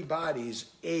Ferrari bodies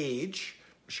age,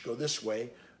 we should go this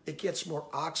way, it gets more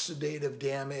oxidative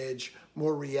damage,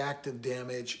 more reactive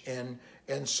damage, and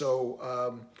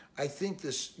so I think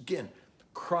this, again,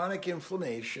 chronic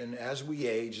inflammation as we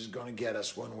age is going to get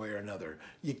us one way or another.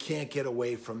 You can't get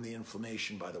away from the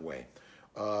inflammation, by the way.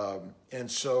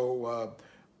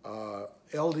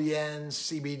 LDN,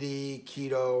 CBD,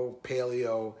 keto,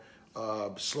 paleo,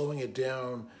 slowing it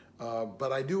down.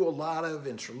 But I do a lot of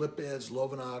intralipids,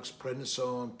 Lovenox,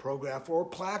 prednisone, Prograf, or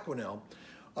Plaquenil.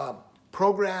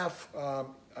 Prograf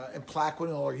and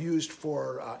Plaquenil are used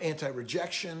for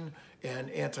anti-rejection and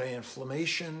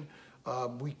anti-inflammation.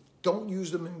 We don't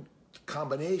use them in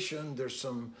combination. There's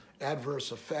some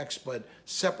adverse effects, but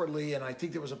separately. And I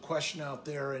think there was a question out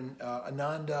there, and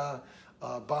Ananda,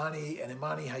 Bonnie, and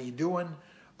Imani, how you doing?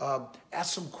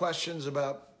 Ask some questions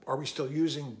about, are we still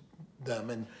using them?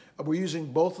 And we're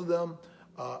using both of them,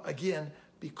 again,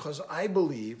 because I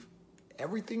believe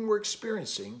everything we're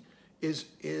experiencing is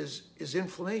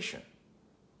inflammation.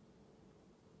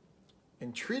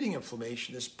 And treating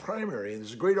inflammation is primary. And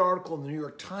there's a great article in the New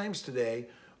York Times today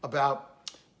about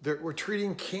we're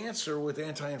treating cancer with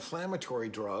anti-inflammatory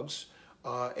drugs,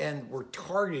 and we're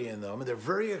targeting them, and they're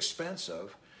very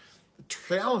expensive. The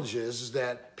challenge is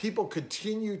that people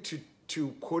continue to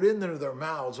put into their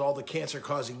mouths all the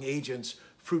cancer-causing agents,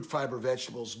 fruit, fiber,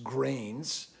 vegetables,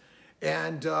 grains,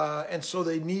 and so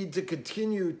they need to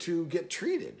continue to get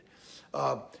treated.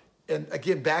 And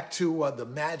again, back to the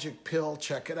magic pill,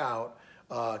 check it out,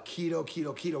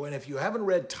 keto. And if you haven't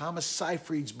read Thomas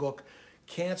Seyfried's book,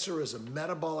 Cancer is a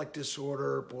Metabolic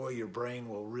Disorder, boy, your brain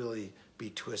will really be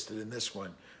twisted in this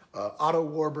one. Otto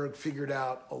Warburg figured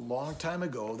out a long time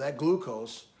ago that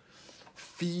glucose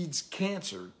feeds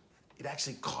cancer. It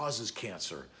actually causes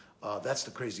cancer. That's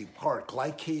the crazy part.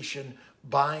 Glycation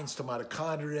binds to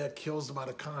mitochondria, kills the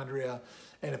mitochondria,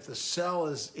 and if the cell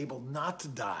is able not to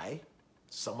die,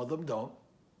 some of them don't,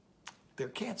 they're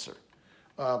cancer.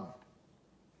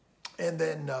 And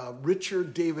then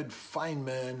Richard David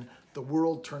Feynman, The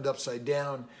World Turned Upside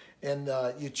Down. And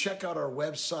you check out our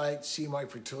website,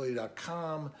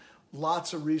 cmyfertility.com.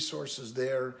 Lots of resources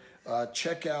there.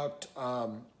 Check out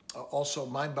also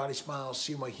Mind, Body, Smile,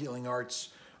 CMY Healing Arts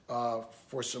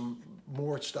for some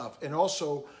more stuff. And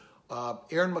also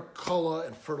Aaron McCullough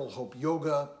and Fertile Hope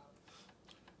Yoga.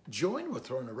 Join with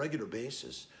her on a regular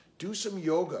basis. Do some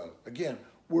yoga. Again,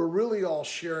 we're really all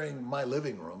sharing my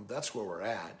living room. That's where we're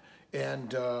at.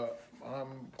 And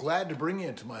I'm glad to bring you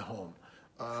into my home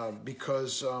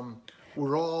because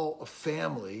we're all a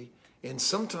family. And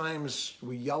sometimes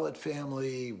we yell at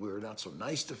family. We're not so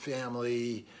nice to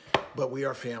family, but we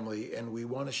are family. And we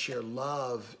want to share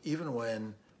love even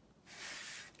when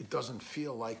it doesn't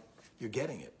feel like you're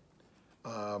getting it.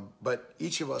 But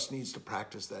each of us needs to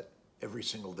practice that every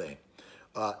single day.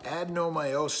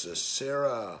 Adenomyosis,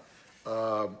 Sarah.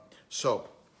 So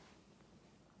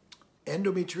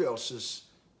endometriosis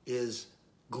is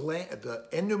the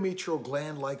endometrial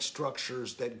gland-like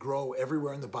structures that grow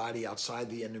everywhere in the body outside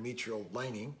the endometrial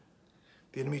lining.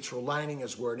 The endometrial lining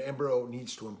is where an embryo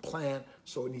needs to implant,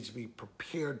 so it needs to be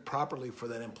prepared properly for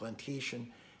that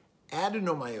implantation.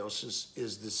 Adenomyosis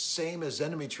is the same as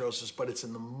endometriosis, but it's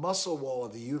in the muscle wall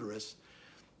of the uterus.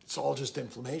 It's all just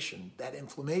inflammation. That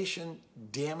inflammation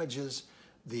damages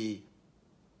the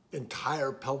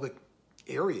entire pelvic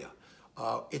area.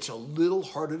 It's a little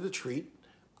harder to treat.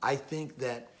 I think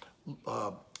that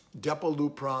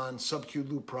Depolupron, SubQ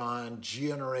Lupron,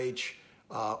 GnRH,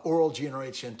 oral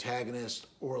GnRH antagonist,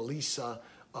 Oralisa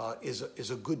is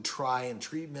a good try in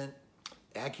treatment.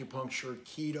 Acupuncture,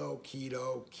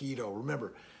 keto.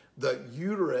 Remember, the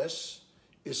uterus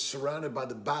is surrounded by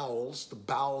the bowels. The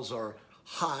bowels are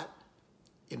hot,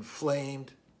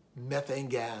 inflamed, methane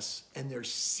gas, and they're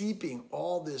seeping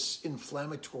all this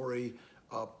inflammatory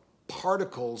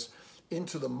particles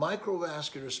into the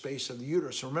microvascular space of the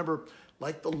uterus. So remember,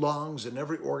 like the lungs and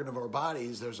every organ of our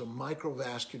bodies, there's a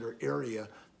microvascular area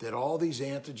that all these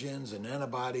antigens and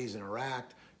antibodies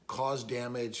interact, cause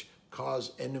damage,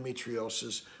 cause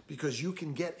endometriosis, because you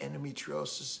can get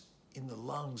endometriosis in the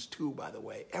lungs too, by the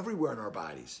way, everywhere in our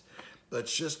bodies.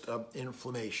 That's just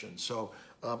inflammation. So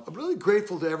I'm really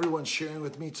grateful to everyone sharing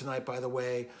with me tonight, by the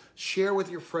way. Share with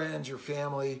your friends, your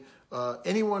family.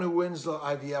 Anyone who wins the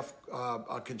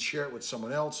IVF can share it with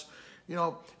someone else. You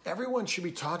know, everyone should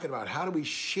be talking about how do we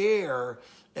share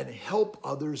and help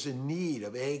others in need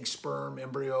of eggs, sperm,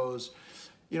 embryos.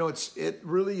 You know, it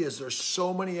really is. There's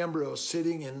so many embryos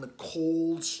sitting in the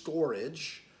cold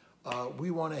storage.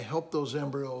 We want to help those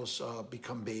embryos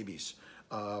become babies.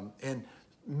 And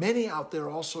many out there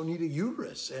also need a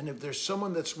uterus. And if there's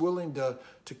someone that's willing to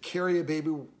carry a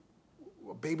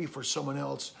baby for someone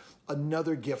else,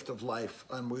 another gift of life.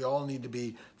 And we all need to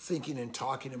be thinking and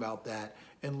talking about that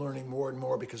and learning more and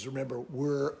more, because remember,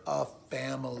 we're a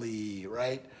family,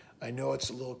 right? I know it's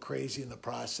a little crazy in the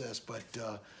process, but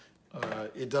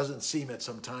it doesn't seem it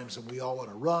sometimes. And we all want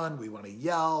to run, we want to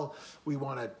yell, we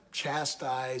want to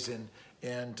chastise,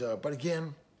 but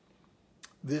again,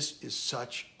 this is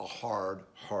such a hard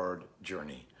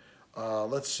journey.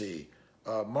 Let's see.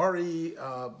 Mari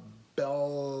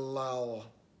Belal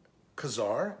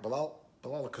Kazar,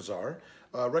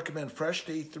 recommend fresh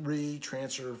day 3,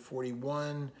 transfer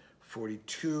 41,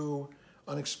 42,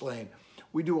 unexplained.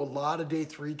 We do a lot of day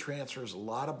 3 transfers, a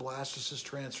lot of blastocyst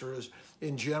transfers.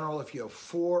 In general, if you have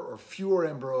 4 or fewer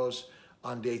embryos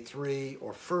on day 3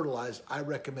 or fertilized, I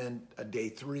recommend a day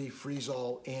 3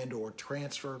 freeze-all and or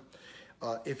transfer.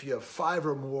 If you have 5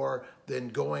 or more, then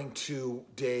going to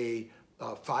day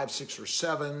 5, 6, or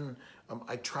 7.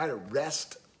 I try to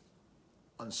rest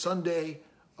on Sunday.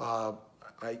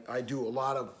 I do a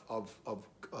lot of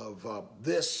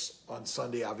this on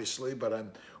Sunday, obviously, but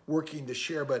I'm working to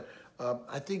share. But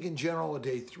I think in general, a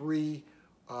day 3,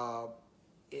 a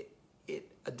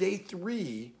day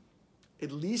 3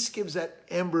 at least gives that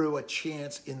embryo a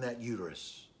chance in that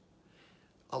uterus.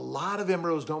 A lot of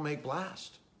embryos don't make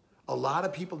blast. A lot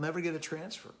of people never get a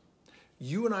transfer.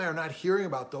 You and I are not hearing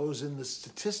about those in the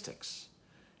statistics.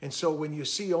 And so when you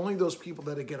see only those people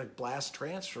that get a blast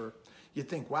transfer, you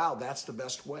think, wow, that's the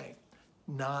best way.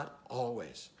 Not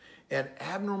always. And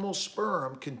abnormal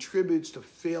sperm contributes to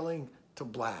failing to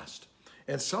blast.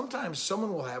 And sometimes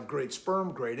someone will have great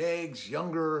sperm, great eggs,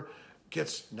 younger,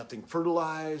 gets nothing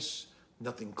fertilized,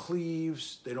 nothing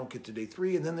cleaves, they don't get to day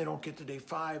 3, and then they don't get to day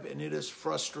 5, and it is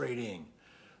frustrating.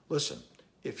 Listen,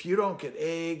 if you don't get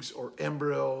eggs or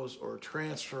embryos or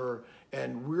transfer,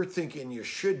 and we're thinking you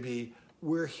should be,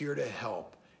 we're here to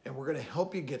help. And we're going to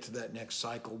help you get to that next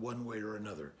cycle one way or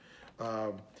another.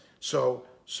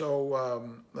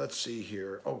 Let's see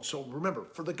here. Oh, so remember,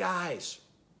 for the guys,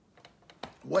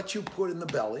 what you put in the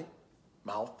belly,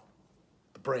 mouth,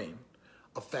 the brain,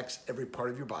 affects every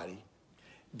part of your body.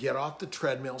 Get off the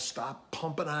treadmill. Stop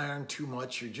pumping iron too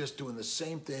much. You're just doing the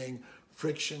same thing.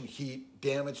 Friction, heat,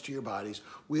 damage to your bodies.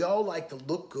 We all like to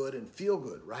look good and feel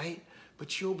good, right?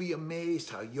 But you'll be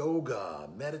amazed how yoga,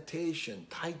 meditation,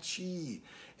 Tai Chi,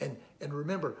 and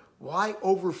remember, why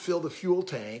overfill the fuel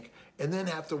tank and then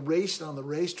have to race on the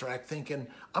racetrack thinking,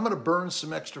 I'm going to burn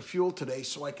some extra fuel today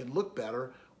so I can look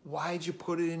better? Why'd you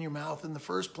put it in your mouth in the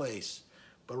first place?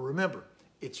 But remember,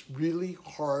 it's really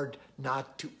hard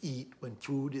not to eat when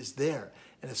food is there.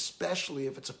 And especially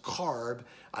if it's a carb,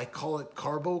 I call it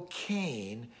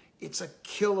carbocaine. It's a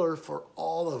killer for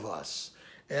all of us.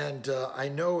 And I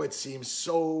know it seems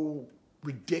so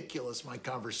ridiculous, my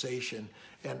conversation.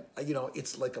 And, you know,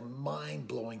 it's like a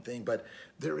mind-blowing thing. But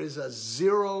there is a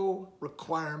zero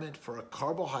requirement for a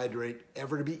carbohydrate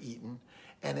ever to be eaten.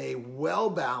 And a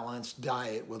well-balanced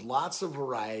diet with lots of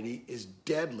variety is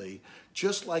deadly,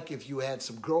 just like if you had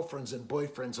some girlfriends and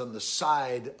boyfriends on the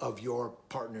side of your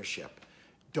partnership.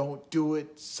 Don't do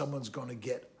it. Someone's going to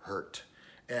get hurt.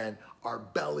 And our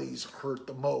bellies hurt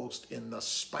the most in the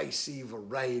spicy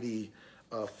variety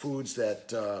of foods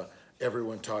that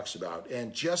everyone talks about.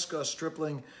 And Jessica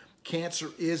Stripling, cancer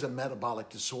is a metabolic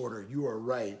disorder. You are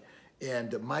right.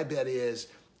 And my bet is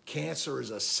cancer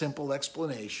is a simple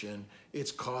explanation.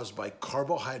 It's caused by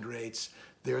carbohydrates.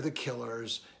 They're the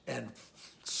killers. And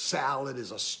salad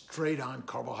is a straight-on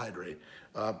carbohydrate.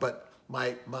 But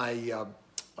my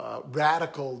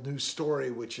radical new story,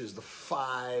 which is the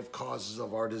 5 causes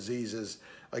of our diseases,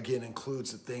 again,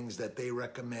 includes the things that they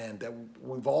recommend, that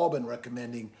we've all been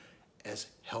recommending as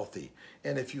healthy.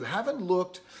 And if you haven't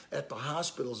looked at the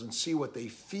hospitals and see what they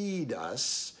feed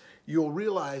us, you'll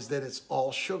realize that it's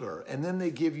all sugar. And then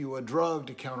they give you a drug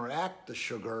to counteract the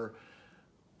sugar.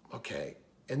 Okay.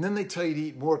 And then they tell you to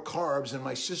eat more carbs. And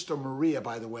my sister Maria,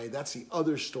 by the way, that's the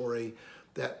other story,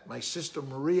 that my sister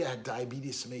Maria had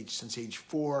diabetes since age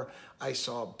 4. I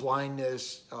saw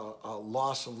blindness,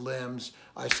 loss of limbs.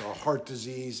 I saw heart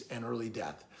disease and early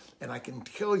death. And I can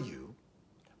tell you,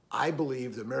 I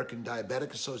believe the American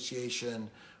Diabetic Association,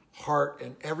 Heart,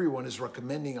 and everyone is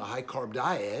recommending a high-carb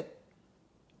diet,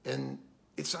 and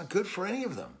it's not good for any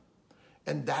of them.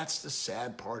 And that's the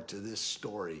sad part to this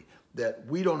story, that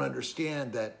we don't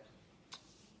understand that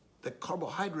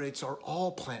carbohydrates are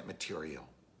all plant material.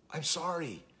 I'm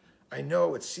sorry. I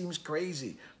know it seems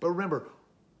crazy. But remember,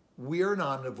 we're an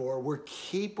omnivore. We're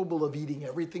capable of eating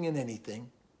everything and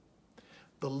anything.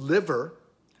 The liver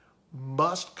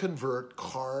must convert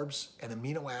carbs and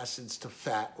amino acids to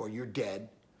fat or you're dead.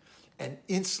 And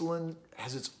insulin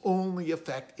has its only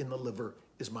effect in the liver,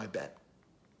 is my bet.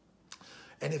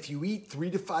 And if you eat 3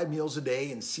 to 5 meals a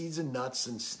day and seeds and nuts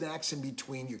and snacks in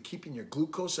between, you're keeping your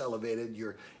glucose elevated,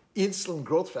 your insulin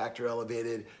growth factor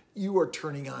elevated, you are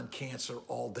turning on cancer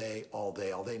all day, all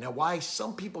day, all day. Now, why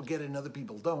some people get it and other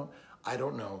people don't, I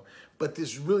don't know. But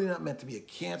this is really not meant to be a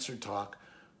cancer talk.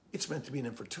 It's meant to be an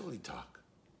infertility talk.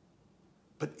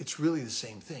 But it's really the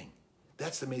same thing.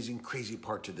 That's the amazing, crazy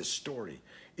part to this story.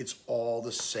 It's all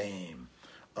the same.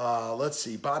 Let's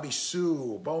see. Bobby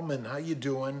Sue Bowman, how you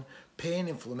doing? Pain,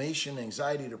 inflammation,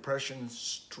 anxiety, depression,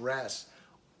 stress,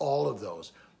 all of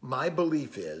those. My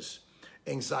belief is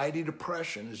anxiety,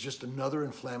 depression is just another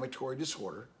inflammatory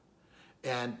disorder.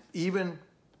 And even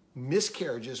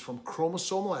miscarriages from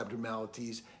chromosomal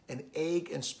abnormalities and egg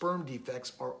and sperm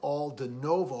defects are all de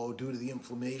novo due to the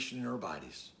inflammation in our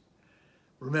bodies.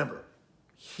 Remember,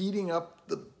 heating up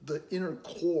the inner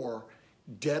core,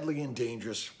 deadly and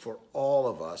dangerous for all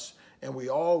of us. And we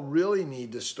all really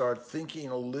need to start thinking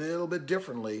a little bit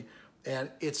differently.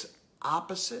 And it's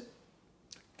opposite,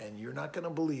 and you're not going to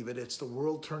believe it. It's the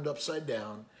world turned upside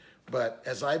down. But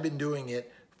as I've been doing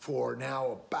it for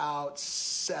now about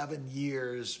 7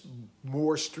 years,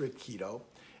 more strict keto,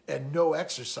 and no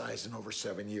exercise in over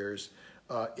 7 years,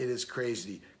 it is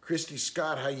crazy. Christy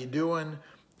Scott, how you doing?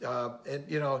 And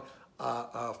you know,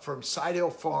 from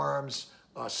Sidale Farms,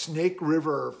 Snake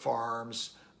River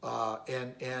Farms,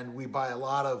 and we buy a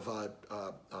lot of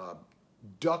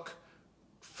duck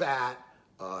fat,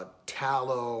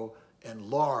 tallow, and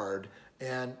lard.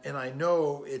 And I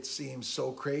know it seems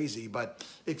so crazy, but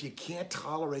if you can't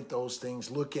tolerate those things,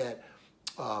 look at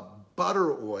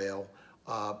butter oil,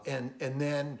 and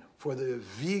then For the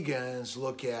vegans,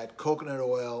 look at coconut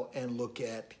oil and look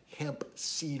at hemp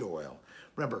seed oil.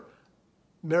 Remember,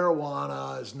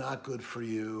 marijuana is not good for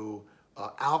you.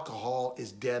 Alcohol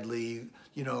is deadly.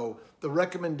 You know, the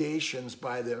recommendations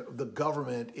by the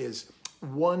government is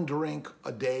 1 drink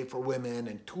a day for women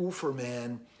and 2 for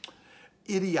men.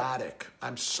 Idiotic.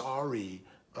 I'm sorry.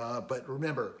 But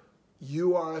remember,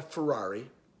 you are a Ferrari,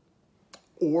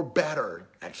 or better,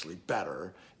 actually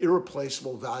better,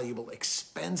 irreplaceable, valuable,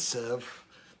 expensive,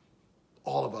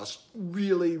 all of us,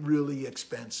 really, really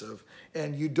expensive.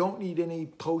 And you don't need any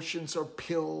potions or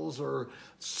pills or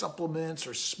supplements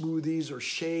or smoothies or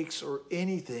shakes or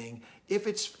anything. If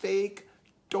it's fake,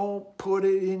 don't put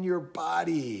it in your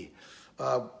body.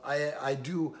 I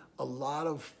do a lot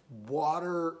of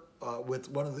water with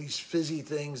one of these fizzy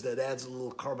things that adds a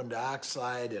little carbon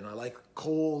dioxide, and I like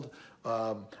cold.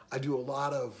 I do a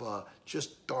lot of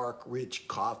just dark, rich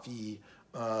coffee,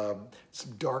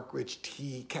 some dark, rich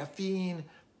tea, caffeine.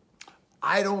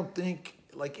 I don't think,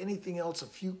 like anything else, a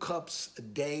few cups a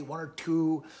day, 1 or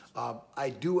 2. I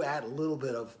do add a little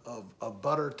bit of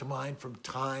butter to mine from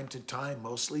time to time,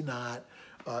 mostly not.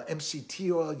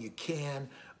 MCT oil, you can.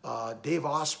 Dave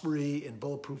Osprey in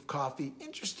Bulletproof Coffee.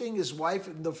 Interesting, his wife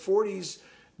in the 40s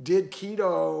did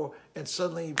keto and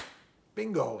suddenly,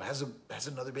 bingo, has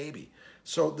another baby.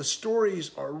 So the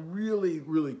stories are really,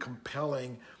 really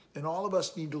compelling, and all of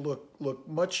us need to look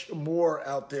much more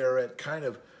out there at kind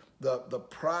of the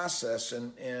process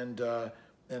and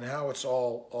how it's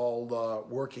all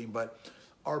working. But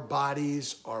our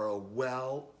bodies are a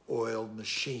well-oiled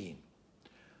machine.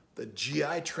 The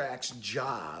GI tract's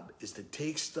job is to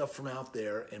take stuff from out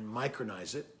there and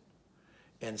micronize it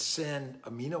and send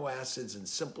amino acids and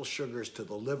simple sugars to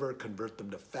the liver, convert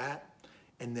them to fat,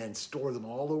 and then store them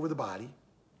all over the body.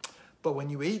 But when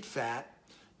you eat fat,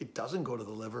 it doesn't go to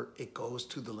the liver, it goes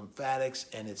to the lymphatics,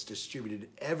 and it's distributed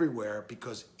everywhere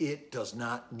because it does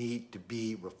not need to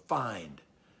be refined.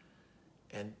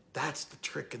 And that's the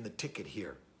trick and the ticket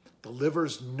here. The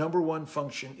liver's #1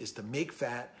 function is to make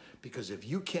fat, because if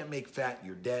you can't make fat,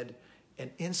 you're dead.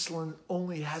 And insulin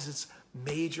only has its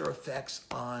major effects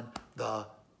on the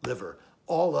liver.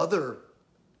 All other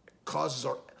causes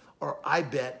are, I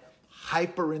bet,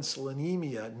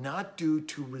 hyperinsulinemia, not due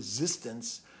to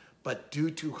resistance, but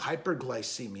due to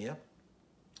hyperglycemia,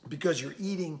 because you're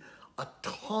eating a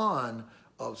ton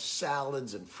of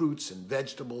salads and fruits and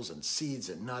vegetables and seeds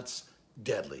and nuts.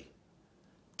 Deadly.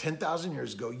 10,000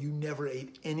 years ago, you never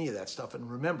ate any of that stuff. And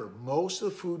remember, most of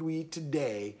the food we eat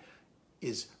today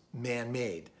is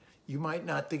man-made. You might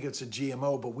not think it's a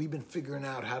GMO, but we've been figuring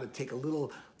out how to take a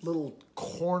little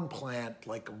corn plant,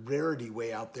 like a rarity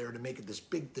way out there, to make it this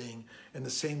big thing. And the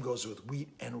same goes with wheat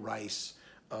and rice.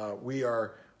 We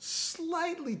are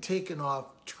slightly taken off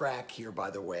track here, by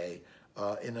the way,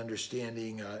 in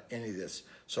understanding any of this.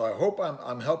 So I hope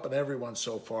I'm helping everyone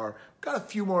so far. Got a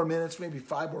few more minutes, maybe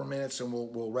 5 more minutes, and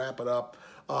we'll wrap it up.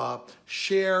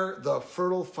 Share the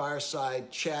Fertile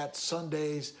Fireside Chat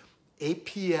Sundays, 8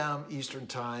 p.m. Eastern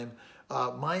Time.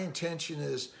 My intention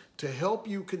is to help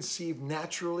you conceive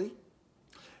naturally,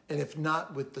 and if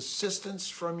not, with assistance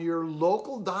from your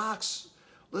local docs.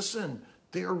 Listen,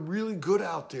 they're really good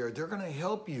out there. They're going to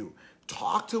help you.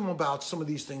 Talk to them about some of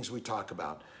these things we talk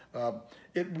about.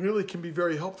 It really can be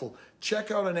very helpful.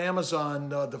 Check out on Amazon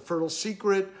The Fertile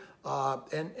Secret,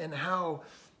 and how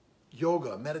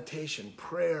yoga, meditation,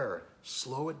 prayer,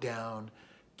 slow it down,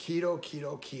 keto,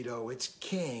 keto, keto. It's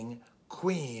king,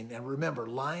 queen, and remember,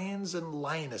 lions and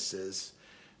lionesses,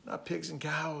 not pigs and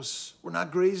cows. We're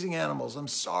not grazing animals. I'm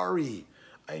sorry.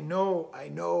 I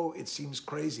know it seems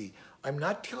crazy. I'm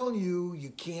not telling you you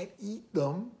can't eat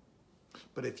them,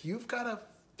 but if you've got a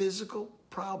physical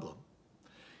problem,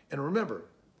 and remember,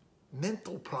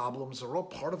 mental problems are all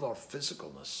part of our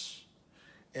physicalness.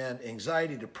 And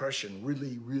anxiety, depression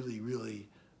really, really, really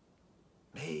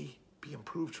may be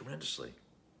improved tremendously.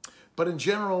 But in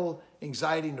general,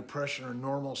 anxiety and depression are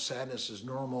normal. Sadness is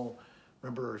normal.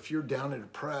 Remember, if you're down and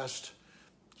depressed,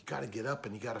 you got to get up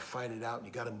and you got to fight it out and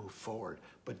you got to move forward.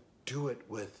 But do it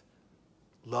with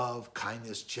love,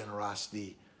 kindness,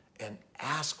 generosity, and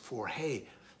ask for, hey,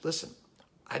 listen,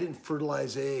 I didn't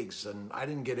fertilize eggs, and I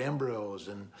didn't get embryos,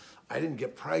 and I didn't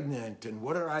get pregnant, and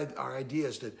what are our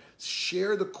ideas? To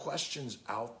share the questions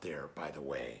out there, by the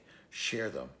way. Share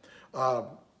them.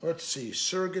 Let's see.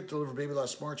 Surrogate delivered baby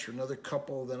last March for another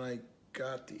couple. Then I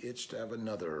got the itch to have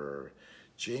another.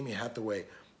 Jamie Hathaway.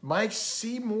 My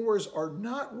Seymours are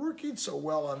not working so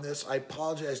well on this. I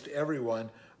apologize to everyone.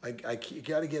 I got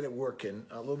to get it working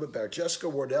a little bit better. Jessica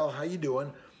Wardell, how you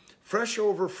doing? Fresh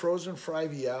over frozen for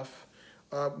IVF.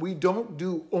 We don't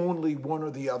do only one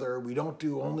or the other. We don't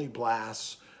do only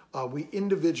blasts. We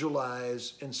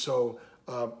individualize. And so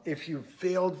if you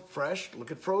failed fresh,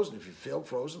 look at frozen. If you failed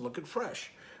frozen, look at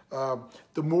fresh.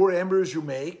 The more embryos you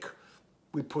make,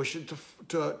 we push it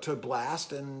to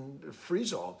blast and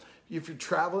freeze all. If you're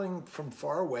traveling from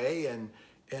far away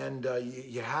and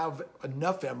you have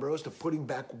enough embryos to putting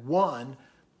back one,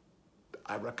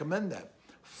 I recommend that.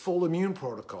 Full immune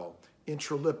protocol,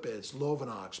 intralipids,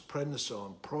 Lovenox,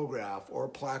 prednisone, Prograf, or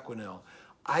Plaquenil,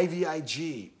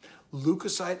 IVIG,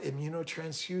 leukocyte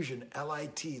immunotransfusion,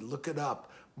 LIT, look it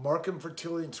up. Markham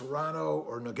Fertility in Toronto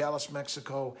or Nogales,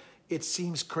 Mexico. It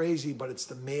seems crazy, but it's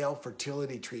the male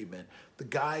fertility treatment. The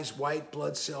guy's white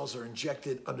blood cells are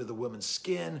injected under the woman's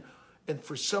skin, and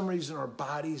for some reason our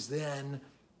bodies then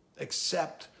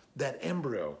accept that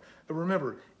embryo. And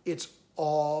remember, it's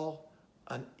all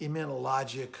an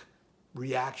immunologic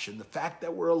reaction. The fact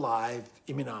that we're alive,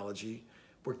 immunology,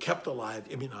 we're kept alive,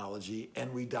 immunology,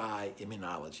 and we die,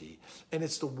 immunology. And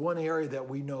it's the one area that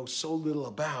we know so little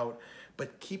about,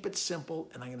 but keep it simple.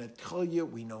 And I'm going to tell you,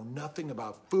 we know nothing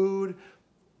about food.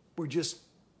 We're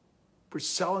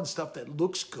selling stuff that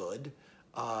looks good.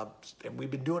 And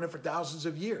we've been doing it for thousands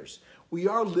of years. We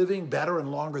are living better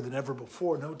and longer than ever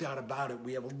before, no doubt about it.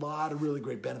 We have a lot of really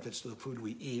great benefits to the food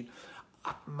we eat.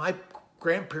 My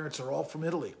grandparents are all from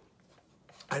Italy.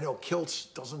 I know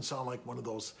Kiltz doesn't sound like one of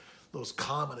those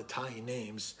common Italian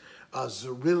names.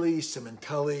 Zerilli,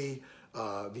 Cementelli,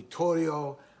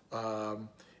 Vittorio,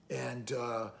 and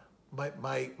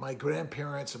my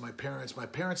grandparents and my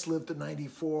parents lived to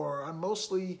 94 on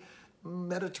mostly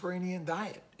Mediterranean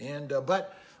diet.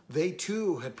 But they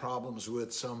too had problems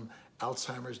with some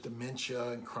Alzheimer's, dementia,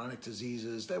 and chronic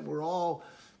diseases that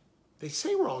they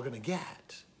say we're all going to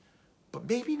get, but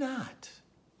maybe not.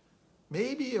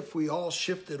 Maybe if we all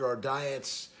shifted our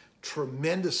diets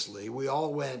tremendously, we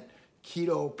all went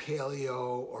keto,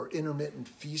 paleo, or intermittent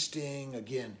feasting.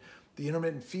 Again, the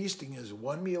intermittent feasting is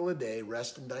one meal a day,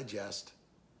 rest and digest.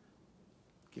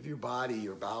 Give your body,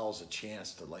 your bowels a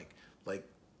chance to like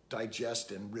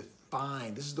digest and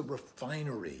refine. This is the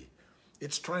refinery.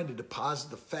 It's trying to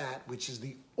deposit the fat, which is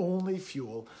the only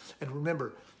fuel. And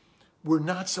remember, we're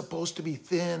not supposed to be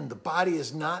thin. The body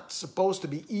is not supposed to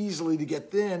be easily to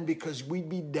get thin because we'd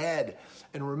be dead.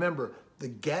 And remember, the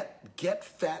get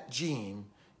fat gene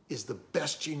is the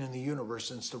best gene in the universe,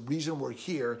 and it's the reason we're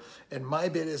here. And my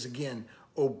bit is, again,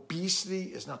 obesity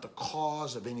is not the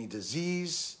cause of any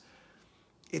disease.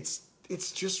 It's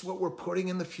just what we're putting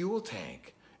in the fuel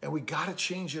tank, and we got to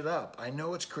change it up. I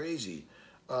know it's crazy.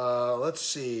 Let's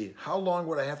see. How long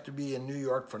would I have to be in New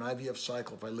York for an IVF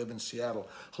cycle if I live in Seattle?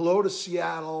 Hello to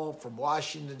Seattle, from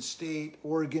Washington State,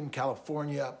 Oregon,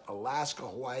 California, Alaska,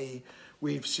 Hawaii.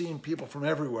 We've seen people from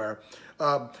everywhere.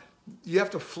 You have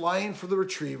to fly in for the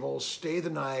retrievals, stay the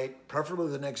night,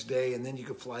 preferably the next day, and then you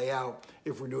can fly out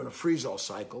if we're doing a freeze-all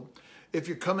cycle. If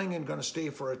you're coming and going to stay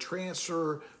for a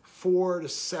transfer, 4 to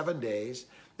 7 days.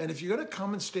 And if you're going to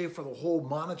come and stay for the whole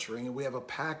monitoring, and we have a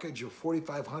package of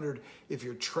 $4,500 if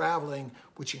you're traveling,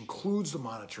 which includes the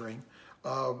monitoring,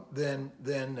 then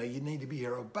you need to be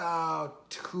here about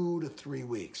 2 to 3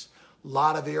 weeks. A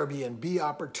lot of Airbnb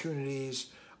opportunities,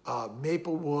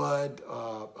 Maplewood,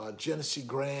 Genesee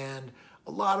Grand,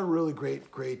 a lot of really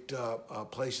great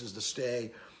places to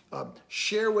stay.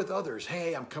 Share with others.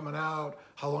 Hey, I'm coming out.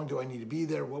 How long do I need to be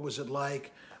there? What was it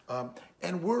like?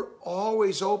 And we're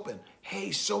always open.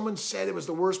 Hey, someone said it was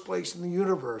the worst place in the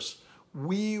universe.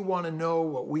 We want to know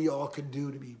what we all can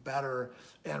do to be better.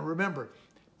 And remember,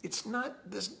 it's not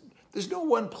there's no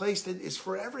one place that is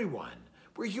for everyone.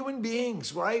 We're human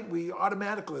beings, right? We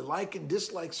automatically like and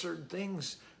dislike certain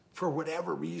things for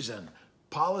whatever reason.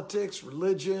 Politics,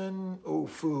 religion,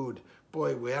 food.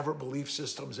 Boy, we have our belief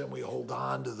systems and we hold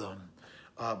on to them.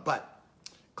 But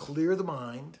clear the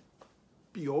mind.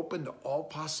 Be open to all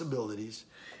possibilities.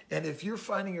 And if you're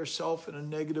finding yourself in a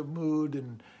negative mood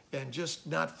and just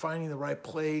not finding the right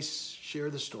place, share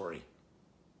the story.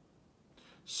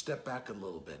 Step back a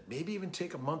little bit. Maybe even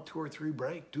take a month, 2 or 3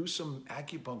 break. Do some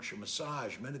acupuncture,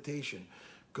 massage, meditation.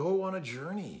 Go on a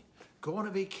journey. Go on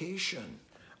a vacation.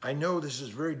 I know this is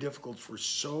very difficult for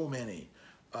so many.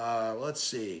 Let's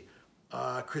see.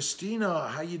 Christina,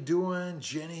 how you doing?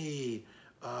 Jenny,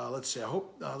 let's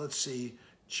see.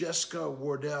 Jessica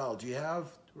Wardell, do you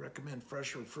recommend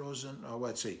fresh or frozen?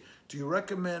 Let's see. Do you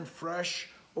recommend fresh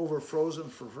over frozen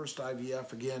for first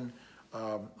IVF? Again,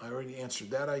 I already answered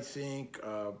that, I think.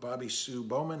 Bobby Sue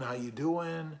Bowman, how you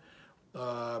doing?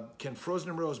 Can frozen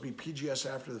embryos be PGS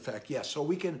after the fact? Yes, so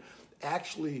we can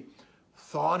actually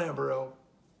thaw an embryo,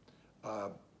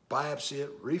 biopsy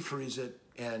it, refreeze it,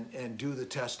 and do the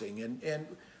testing. And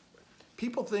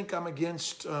people think I'm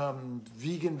against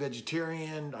vegan,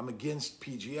 vegetarian, I'm against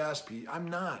PGS. I'm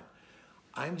not.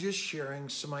 I'm just sharing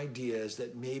some ideas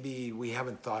that maybe we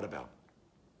haven't thought about.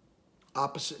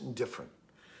 Opposite and different.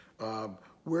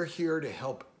 We're here to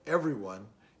help everyone.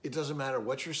 It doesn't matter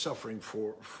what you're suffering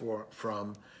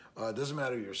from. It doesn't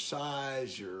matter your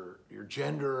size, your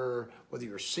gender, whether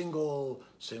you're single,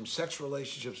 same-sex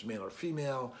relationships, male or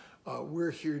female.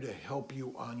 We're here to help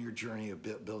you on your journey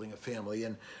of building a family.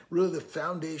 And really the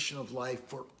foundation of life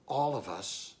for all of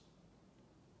us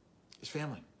is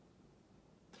family.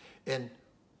 And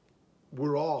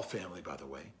we're all family, by the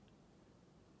way.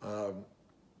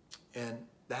 And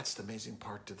that's the amazing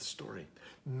part to the story.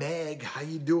 Meg, how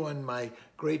you doing? My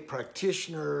great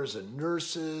practitioners and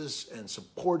nurses and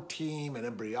support team and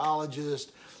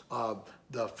embryologist,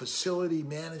 the facility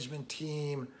management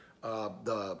team,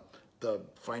 the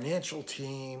financial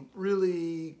team,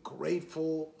 really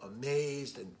grateful,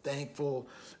 amazed, and thankful.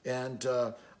 And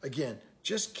again,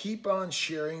 just keep on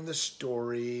sharing the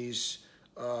stories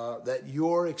that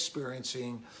you're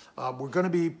experiencing. We're going to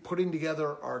be putting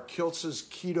together our Kiltz's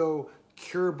Keto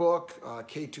Cure Book,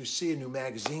 K2C, a new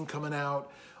magazine coming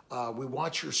out. We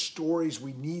want your stories.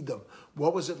 We need them.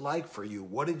 What was it like for you?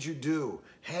 What did you do?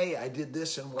 Hey, I did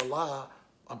this and voila,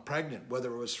 I'm pregnant.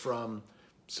 Whether it was from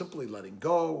simply letting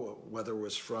go, whether it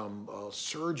was from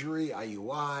surgery,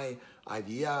 IUI,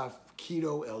 IVF,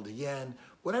 keto, LDN,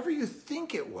 whatever you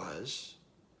think it was,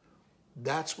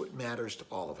 that's what matters to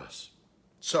all of us.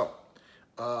 So,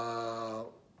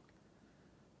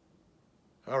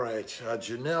 all right,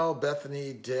 Janelle,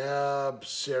 Bethany, Deb,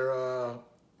 Sarah,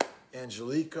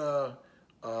 Angelica,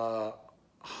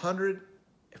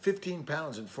 115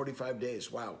 pounds in 45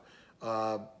 days. Wow.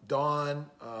 Dawn,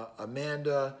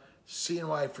 Amanda,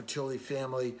 CNY Fertility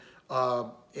Family,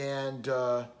 and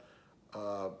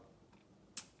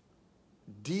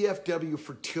DFW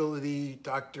Fertility,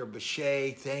 Dr.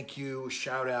 Bechet, thank you,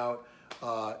 shout out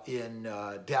in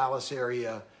Dallas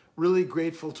area. Really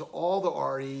grateful to all the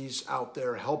REs out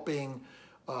there helping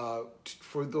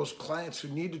for those clients who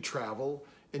need to travel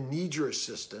and need your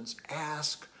assistance.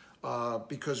 Ask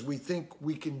because we think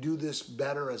we can do this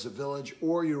better as a village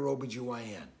or your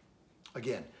OBGYN.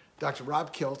 Again, Dr.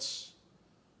 Rob Kiltz,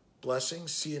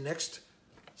 blessings. See you next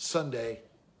Sunday.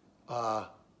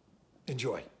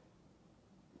 Enjoy.